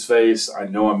fell on his face. I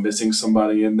know I'm missing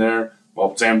somebody in there.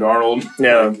 Well, Sam Darnold.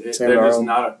 Yeah, They're just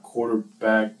not a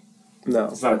quarterback. No.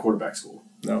 It's not a quarterback school.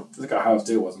 No. It's like Ohio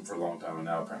State wasn't for a long time, and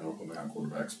now apparently we're putting on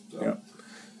quarterbacks. So. Yeah.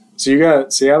 So you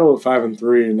got Seattle at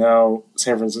 5-3, and now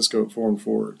San Francisco at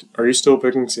 4-4. Are you still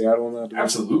picking Seattle in that division?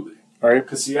 Absolutely. Are you?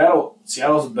 Because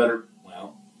Seattle's a better.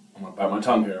 Well, I'm gonna bite my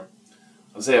tongue here.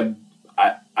 I'll say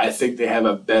I think they have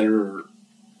a better.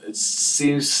 It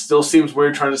still seems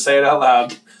weird trying to say it out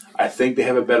loud. I think they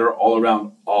have a better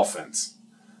all-around offense.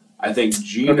 I think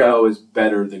Geno is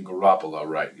better than Garoppolo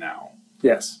right now.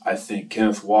 Yes. I think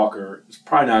Kenneth Walker is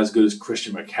probably not as good as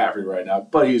Christian McCaffrey right now,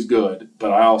 but he's good.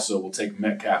 But I also will take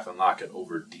Metcalf and Lockett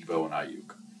over Debo and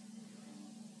Ayuk.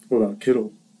 What about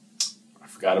Kittle? I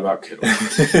forgot about Kittle.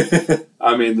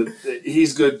 I mean,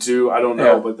 he's good too. I don't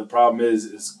know, but the problem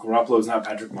is Garoppolo's not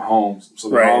Patrick Mahomes, so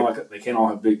they can't all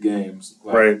have big games.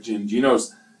 Like, right.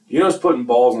 Geno's putting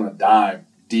balls on a dime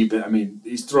deep. I mean,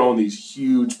 he's throwing these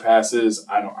huge passes.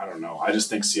 I don't know. I just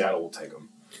think Seattle will take them.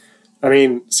 I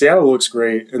mean, Seattle looks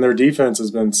great, and their defense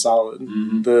has been solid.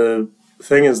 Mm-hmm. The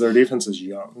thing is, their defense is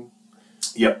young.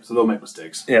 Yep, so they'll make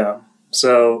mistakes. Yeah.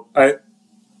 So, a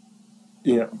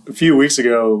few weeks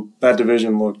ago, that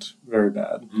division looked very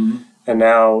bad. Mm-hmm. And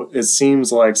now it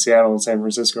seems like Seattle and San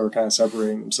Francisco are kind of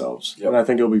separating themselves. Yep. And I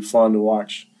think it'll be fun to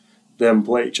watch them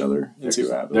play each other and see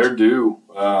what happens. They're due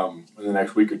in the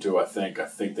next week or two, I think. I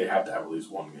think they have to have at least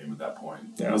one game at that point.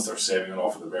 Yeah. Unless they're saving it all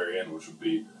for the very end, which would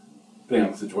be, depending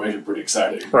on the situation, pretty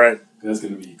exciting. Right. That's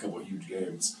going to be a couple of huge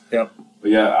games. Yep. But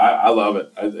yeah, I love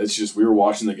it. It's just, we were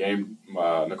watching the game,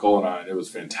 Nicole and I, and it was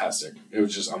fantastic. It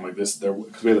was just, I'm like, because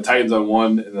we had the Titans on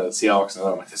one and the Seahawks on the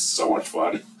other. I'm like, this is so much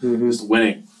fun. Mm-hmm. Just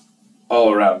winning.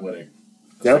 All around winning.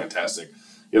 That's fantastic.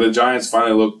 Yeah, the Giants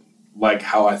finally look like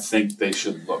how I think they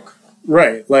should look.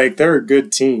 Right. Like, they're a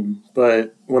good team,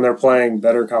 but when they're playing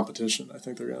better competition, I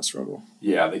think they're going to struggle.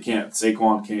 Yeah, they can't.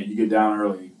 Saquon can't. You get down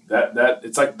early. That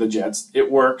it's like the Jets.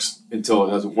 It works until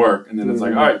it doesn't work, and then it's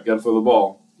like, all right, you got to throw the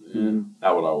ball.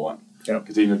 Not what I want.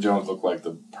 Because Daniel Jones looked like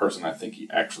the person I think he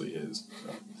actually is.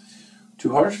 So.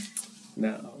 Too harsh?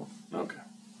 No. Okay.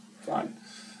 Fine.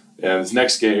 Yeah, this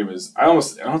next game is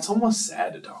it's almost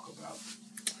sad to talk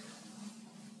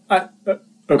about.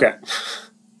 Okay.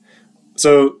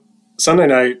 So Sunday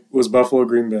night was Buffalo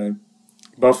Green Bay.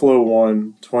 Buffalo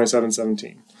won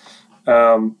 27-17.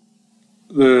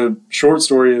 The short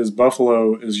story is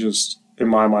Buffalo is just, in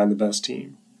my mind, the best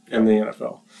team. in the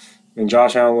NFL. I mean,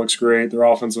 Josh Allen looks great. Their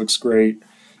offense looks great.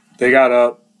 They got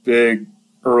up big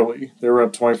early. They were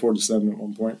up 24-7 at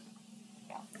one point.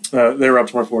 They were up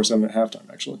 24-7 at halftime,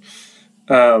 actually.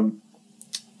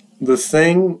 The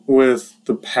thing with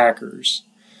the Packers,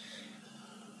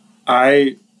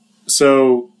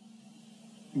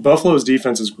 Buffalo's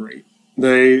defense is great.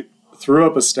 They threw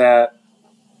up a stat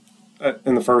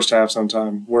in the first half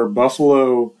sometime where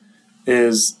Buffalo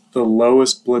is the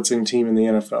lowest blitzing team in the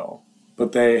NFL,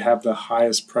 but they have the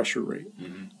highest pressure rate.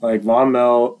 Mm-hmm. Like Von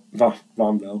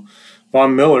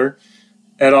Miller,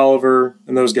 Ed Oliver,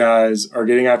 and those guys are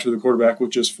getting after the quarterback with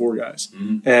just 4 guys.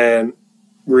 Mm-hmm. And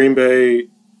Green Bay,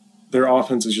 their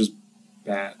offense is just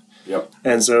bad. Yep.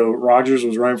 And so Rodgers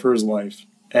was running for his life.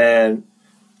 And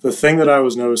the thing that I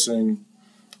was noticing,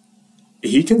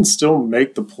 he can still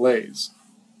make the plays.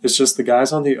 It's just the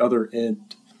guys on the other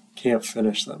end can't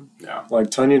finish them. Yeah. Like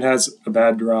Tunyon has a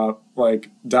bad drop. Like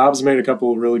Dobbs made a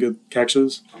couple of really good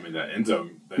catches. I mean, that end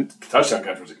zone, the touchdown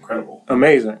catch was incredible.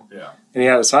 Amazing. Yeah. And he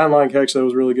had a sideline catch that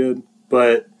was really good.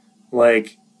 But,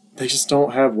 like, they just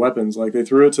don't have weapons. Like, they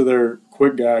threw it to their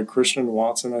quick guy, Christian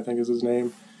Watson, I think is his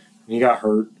name, and he got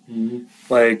hurt. Mm-hmm.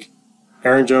 Like,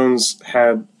 Aaron Jones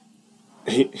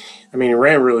he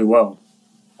ran really well.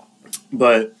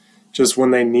 But just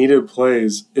when they needed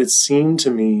plays, it seemed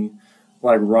to me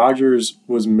like Rodgers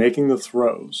was making the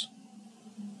throws.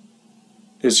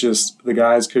 It's just the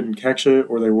guys couldn't catch it,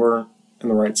 or they weren't in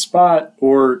the right spot,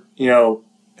 or,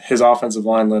 his offensive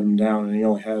line let him down and he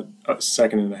only had a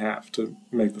second and a half to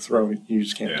make the throw. You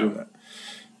just can't do that.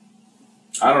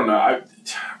 I don't know.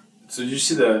 So did you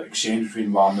see the exchange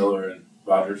between Von Miller and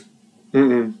Rodgers?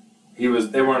 Mm-mm.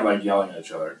 They weren't like yelling at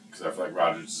each other because I feel like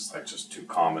Rodgers is like just too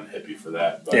calm and hippie for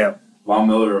that. But yeah. Von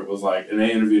Miller was like, and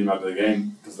they interviewed him after the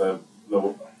game because the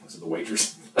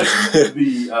waitress,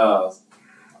 the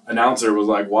announcer was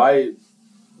like,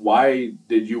 what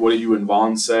did you and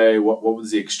Vaughn say? What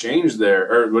was the exchange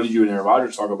there? Or what did you and Aaron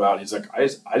Rodgers talk about? He's like, I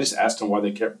just asked him why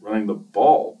they kept running the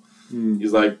ball.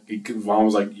 He's like, Vaughn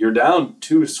was like, you're down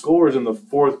 2 scores in the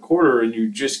fourth quarter and you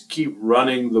just keep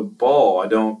running the ball. I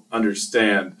don't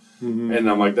understand. Mm-hmm. And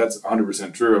I'm like, that's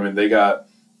 100% true. I mean, they got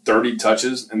 30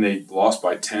 touches and they lost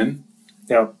by 10.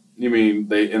 Yeah. You mean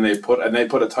they put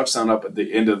a touchdown up at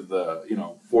the end of the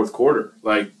fourth quarter.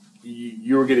 Like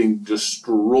you were getting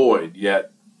destroyed,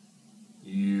 yet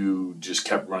you just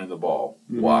kept running the ball.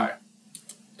 Mm-hmm. Why?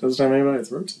 Doesn't have anybody to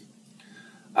throw to.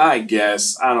 I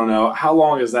guess. I don't know. How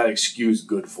long is that excuse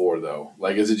good for, though?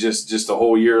 Like, is it just a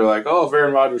whole year, like, oh, if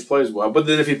Aaron Rodgers plays well? But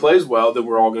then if he plays well, then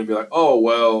we're all going to be like, oh,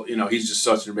 well, he's just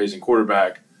such an amazing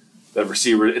quarterback. That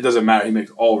receiver, it doesn't matter. He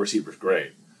makes all receivers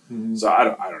great. Mm-hmm. So I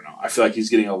don't know. I feel like he's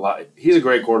getting a lot. He's a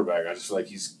great quarterback. I just feel like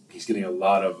he's getting a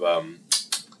lot of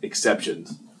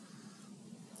exceptions.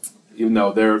 Even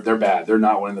though they're bad. They're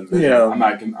not winning the division. Yeah.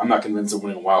 I'm not convinced of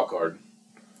winning a wild card.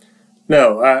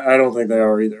 No, I don't think they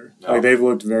are either. No. Like, they've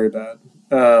looked very bad.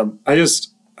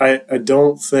 I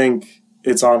don't think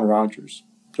it's on Rodgers.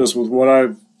 Just with what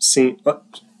I've seen,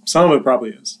 some of it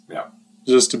probably is. Yeah.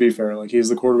 Just to be fair, like, he's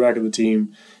the quarterback of the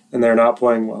team, and they're not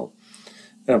playing well.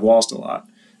 And have lost a lot.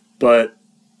 But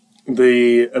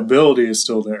the ability is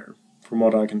still there, from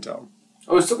what I can tell.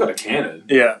 Oh, he's still got a cannon.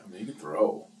 Yeah. I mean, he can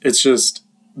throw. It's just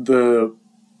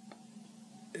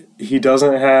he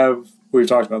doesn't have. We've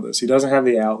talked about this. He doesn't have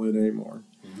the outlet anymore.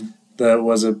 Mm-hmm. That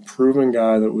was a proven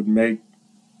guy that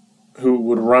who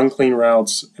would run clean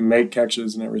routes and make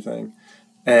catches and everything.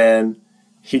 And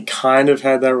he kind of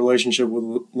had that relationship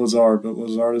with Lazard, but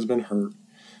Lazard has been hurt.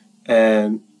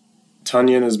 And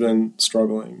Tunyon has been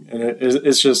struggling. And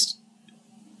it's just,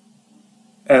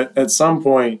 at some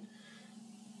point,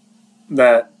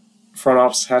 that front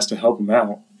office has to help him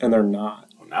out, and they're not.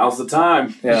 Well, now's the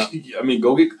time. Yeah. I mean,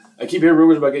 I keep hearing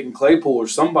rumors about getting Claypool or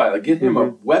somebody. Like, get him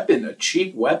a weapon, a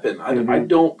cheap weapon. I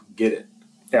don't get it.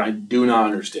 Yeah. I do not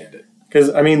understand it.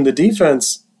 Because, I mean, the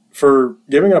defense, for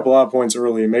giving up a lot of points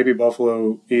early, maybe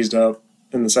Buffalo eased up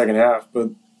in the second half,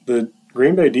 but the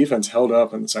Green Bay defense held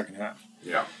up in the second half.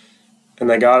 Yeah. And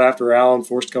they got after Allen,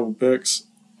 forced a couple picks.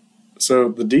 So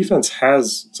the defense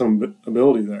has some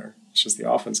ability there. It's just the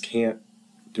offense can't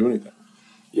do anything.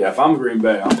 Yeah, if I'm Green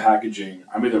Bay, I'm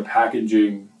either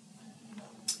packaging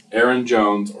Aaron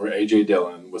Jones or A.J.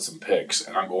 Dillon with some picks,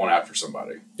 and I'm going after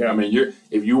somebody. Yeah. I mean,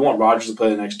 if you want Rodgers to play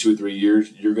the next 2 or 3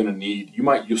 years, you're going to need –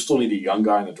 you'll still need a young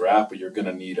guy in the draft, but you're going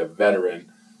to need a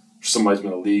veteran, somebody's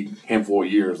been in the league a handful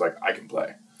of years, like, I can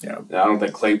play. Yeah. And I don't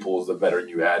think Claypool is the veteran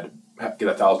you had to get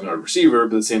a 1,000-yard receiver,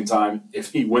 but at the same time,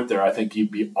 if he went there, I think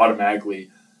he'd be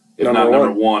automatically, if not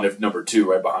number one, if number 2,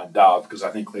 right behind Dobbs, because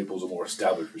I think Claypool's a more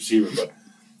established receiver. But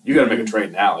You got to make a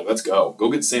trade now. Like, let's go. Go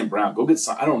get Sam Brown. Go get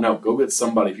I don't know. Go get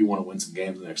somebody if you want to win some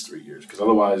games in the next 3 years, because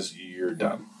otherwise you're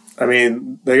done. I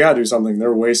mean, they got to do something.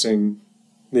 They're wasting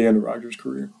the end of Rodgers'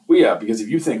 career. Well, yeah, because if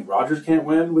you think Rodgers can't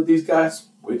win with these guys,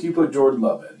 wait till you put Jordan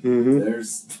Love in. Mm-hmm.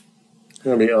 There's it's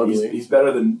going to be ugly. He's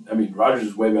better than, Rodgers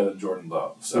is way better than Jordan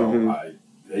Love. So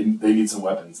they need some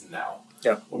weapons now.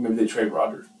 Yeah. Or maybe they trade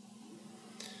Rodgers.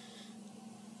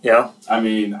 Yeah. I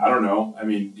don't know.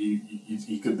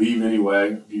 He could leave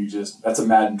anyway. That's a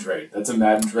Madden trade. That is a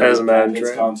Madden trade.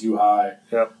 It's gone too high.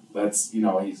 Yep. He's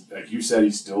like you said,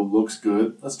 he still looks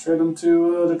good. Let's trade him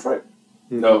to Detroit.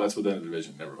 Mm-hmm. No, that's within the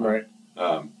division. Never mind.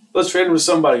 Right. Let's trade him to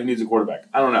somebody who needs a quarterback.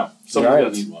 I don't know. Somebody's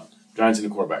going to need one. Giants need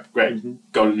a quarterback. Great. Mm-hmm.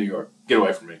 Go to New York. Get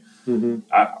away from me. Mm-hmm.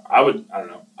 I don't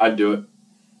know. I'd do it.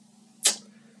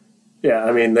 Yeah,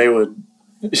 I mean, they would.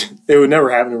 It would never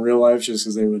happen in real life just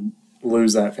because they would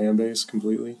lose that fan base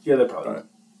completely. Yeah, they probably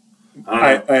would.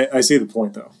 I see the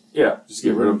point, though. Yeah, just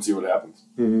get rid of them and see what happens.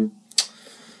 Mm-hmm.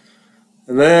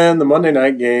 And then the Monday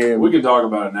night game. We can talk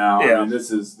about it now. Yeah. I mean,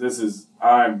 this is.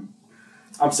 I'm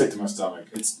sick to my stomach.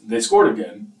 They scored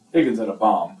again. Higgins had a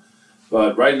bomb.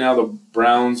 But right now the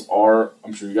Browns are,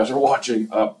 I'm sure you guys are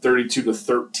watching, up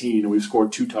 32-13, and we've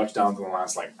scored 2 touchdowns in the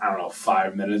last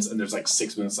 5 minutes, and there's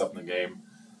 6 minutes left in the game.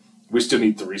 We still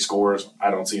need 3 scores.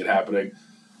 I don't see it happening.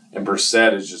 And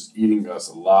Brissett is just eating us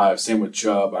alive. Same with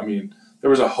Chubb. I mean, there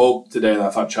was a hope today that I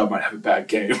thought Chubb might have a bad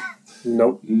game.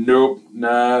 Nope,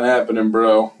 not happening,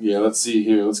 bro. Yeah, let's see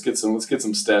here. Let's get some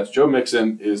stats. Joe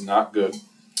Mixon is not good.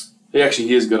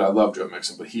 He is good. I love Joe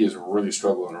Mixon, but he is really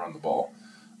struggling to run the ball.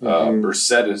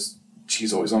 Brissett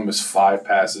he's always on missed 5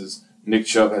 passes. Nick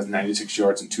Chubb has 96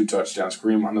 yards and 2 touchdowns.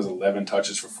 Kareem Hunt has 11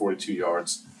 touches for 42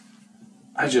 yards.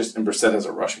 And Brissett has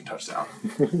a rushing touchdown.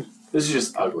 This is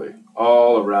just ugly.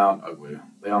 All around ugly.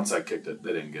 They onside kicked it.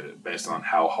 They didn't get it based on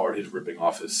how hard he's ripping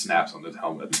off his snaps on his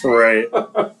helmet. Right.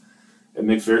 And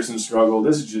McPherson struggled.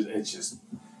 It's just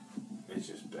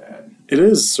bad. It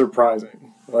is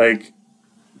surprising.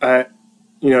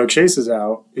 Chase is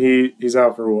out. He's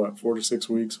out for what, 4 to 6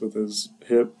 weeks with his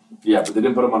hip. Yeah, but they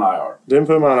didn't put him on IR. Didn't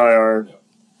put him on IR.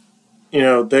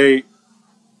 Yeah.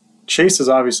 Chase is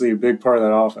obviously a big part of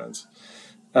that offense.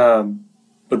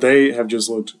 But they have just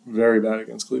looked very bad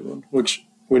against Cleveland, which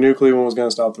we knew Cleveland was going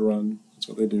to stop the run. That's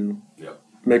what they do. Yep.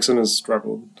 Mixon has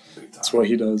struggled. That's what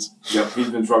he does. Yep, he's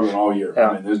been struggling all year.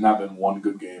 Yeah. There's not been one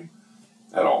good game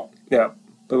at all. Yeah,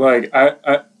 but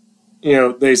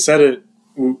they said it.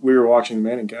 We were watching the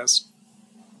Manning cast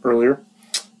earlier.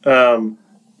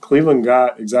 Cleveland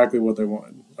got exactly what they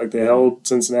wanted. They held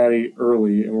Cincinnati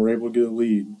early and were able to get a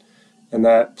lead. And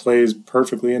that plays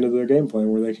perfectly into their game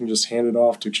plan where they can just hand it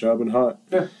off to Chubb and Hunt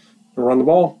and run the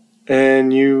ball.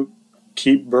 And you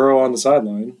keep Burrow on the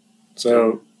sideline.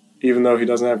 So even though he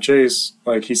doesn't have Chase,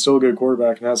 he's still a good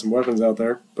quarterback and has some weapons out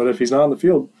there. But if he's not on the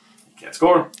field, can't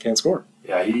score.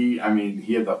 Yeah, he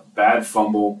had the bad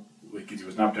fumble because he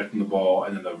was not protecting the ball,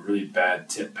 and then the really bad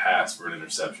tip pass for an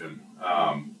interception.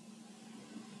 I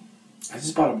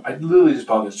literally just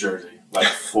bought this jersey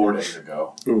 4 days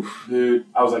ago. Oof. Dude,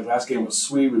 I was last game was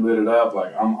sweet. We lit it up.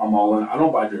 I'm all in. I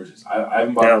don't buy jerseys. I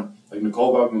haven't bought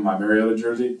Nicole bought me my Mariota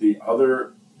jersey. The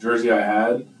other jersey I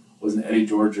had was an Eddie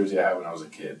George jersey I had when I was a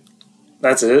kid.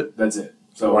 That's it? That's it.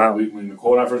 So when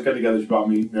Nicole and I first got together, she bought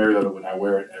me Mariota when I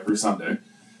wear it every Sunday.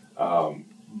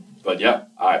 But yeah,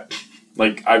 I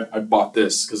bought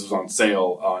this because it was on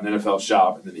sale on NFL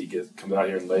Shop, and then he comes out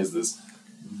here and lays this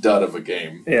dud of a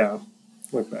game. Yeah,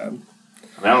 look bad.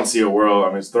 I don't see a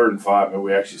world. It's 3rd and 5. Maybe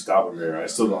we actually stop him here. I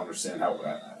still don't understand how.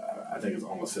 I think it's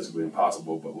almost physically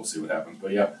impossible, but we'll see what happens.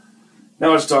 But yeah,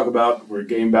 now let's talk about we're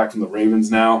getting back from the Ravens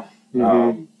now.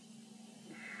 Mm-hmm.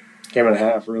 Game and a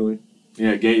half, really.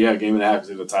 Yeah, game and a half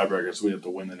because it's a tiebreaker, so we have to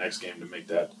win the next game to make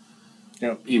that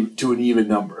to an even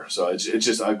number. So it's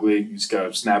just ugly. You just got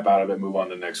to snap out of it, move on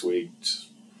to next week.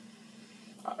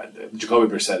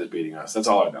 Jacoby Brissett is beating us. That's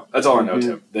all I know. That's all I know,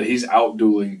 Tim. That he's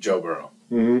out-dueling Joe Burrow.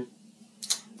 Mm-hmm.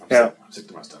 I'm sick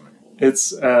to my stomach.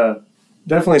 It's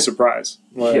definitely a surprise.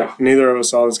 Neither of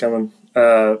us saw this coming.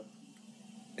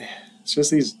 It's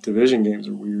just these division games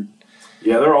are weird.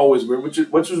 Yeah, they're always weird,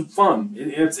 which is fun.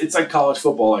 It's like college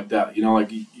football like that.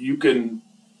 You can,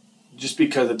 just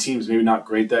because a team's maybe not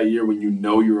great that year, when you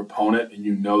know your opponent and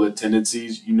you know the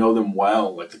tendencies, you know them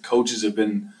well. The coaches have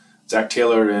been, Zach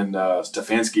Taylor and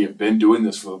Stefanski have been doing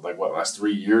this for last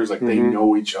 3 years. They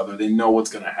know each other. They know what's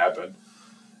going to happen.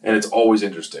 And it's always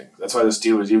interesting. That's why the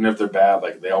Steelers, even if they're bad,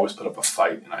 they always put up a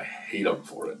fight, and I hate them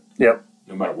for it. Yep.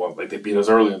 No matter what. They beat us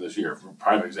earlier this year, for a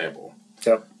prime example.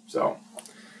 Yep. So.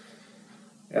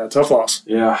 Yeah, tough loss.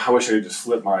 Yeah, I wish I could just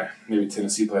flip my maybe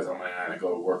Tennessee plays on Monday night and I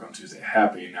go to work on Tuesday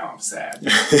happy, and now I'm sad.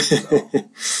 So,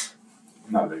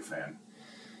 I'm not a big fan.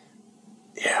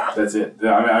 Yeah. That's it.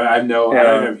 I know.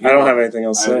 Yeah, I don't have anything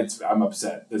else to say. I'm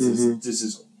upset. This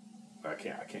is. I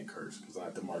can't curse because I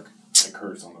have to mark a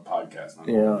curse on the podcast. And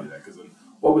I don't want to do that because then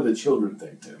what would the children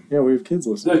think, Tim? Yeah, we have kids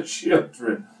listening. The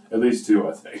children, at least 2,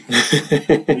 I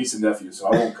think, niece and nephew. So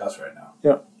I won't cuss right now.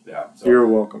 Yeah. So, you're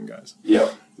welcome, guys. Yeah.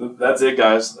 That's it,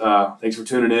 guys. Thanks for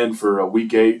tuning in for a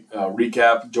Week 8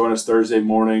 recap. Join us Thursday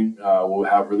morning. We'll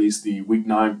have released the Week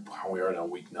 9. We are on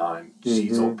Week 9.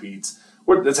 Jeez, old Pete's.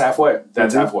 That's halfway.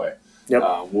 That's halfway. Yep.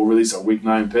 We'll release our Week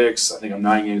 9 picks. I think I'm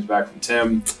 9 games back from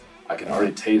Tim. I can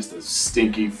already taste the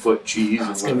stinky foot cheese.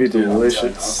 It's going to be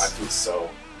delicious. I feel so.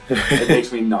 It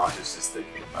makes me nauseous just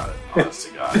thinking about it, honest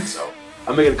to God. So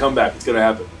I'm making a comeback. It's going to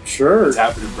happen. Sure. It's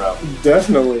happening, bro.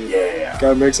 Definitely. Yeah. Got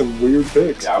to make some weird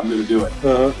picks. Yeah, I'm going to do it.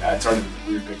 Uh-huh. Yeah, it's already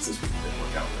weird picks this week.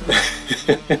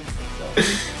 Didn't work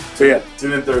out. So yeah.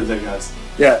 Tune in Thursday, guys.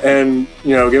 Yeah, and,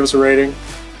 give us a rating.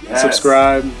 Yes.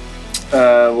 Subscribe.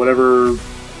 Whatever,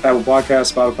 Apple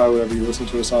Podcasts, Spotify, whatever you listen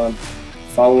to us on.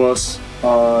 Follow us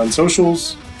on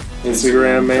socials,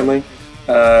 Instagram mainly.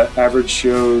 Average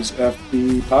Shows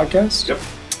FB Podcast. Yep.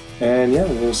 And yeah,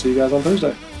 we'll see you guys on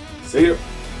Thursday. See you.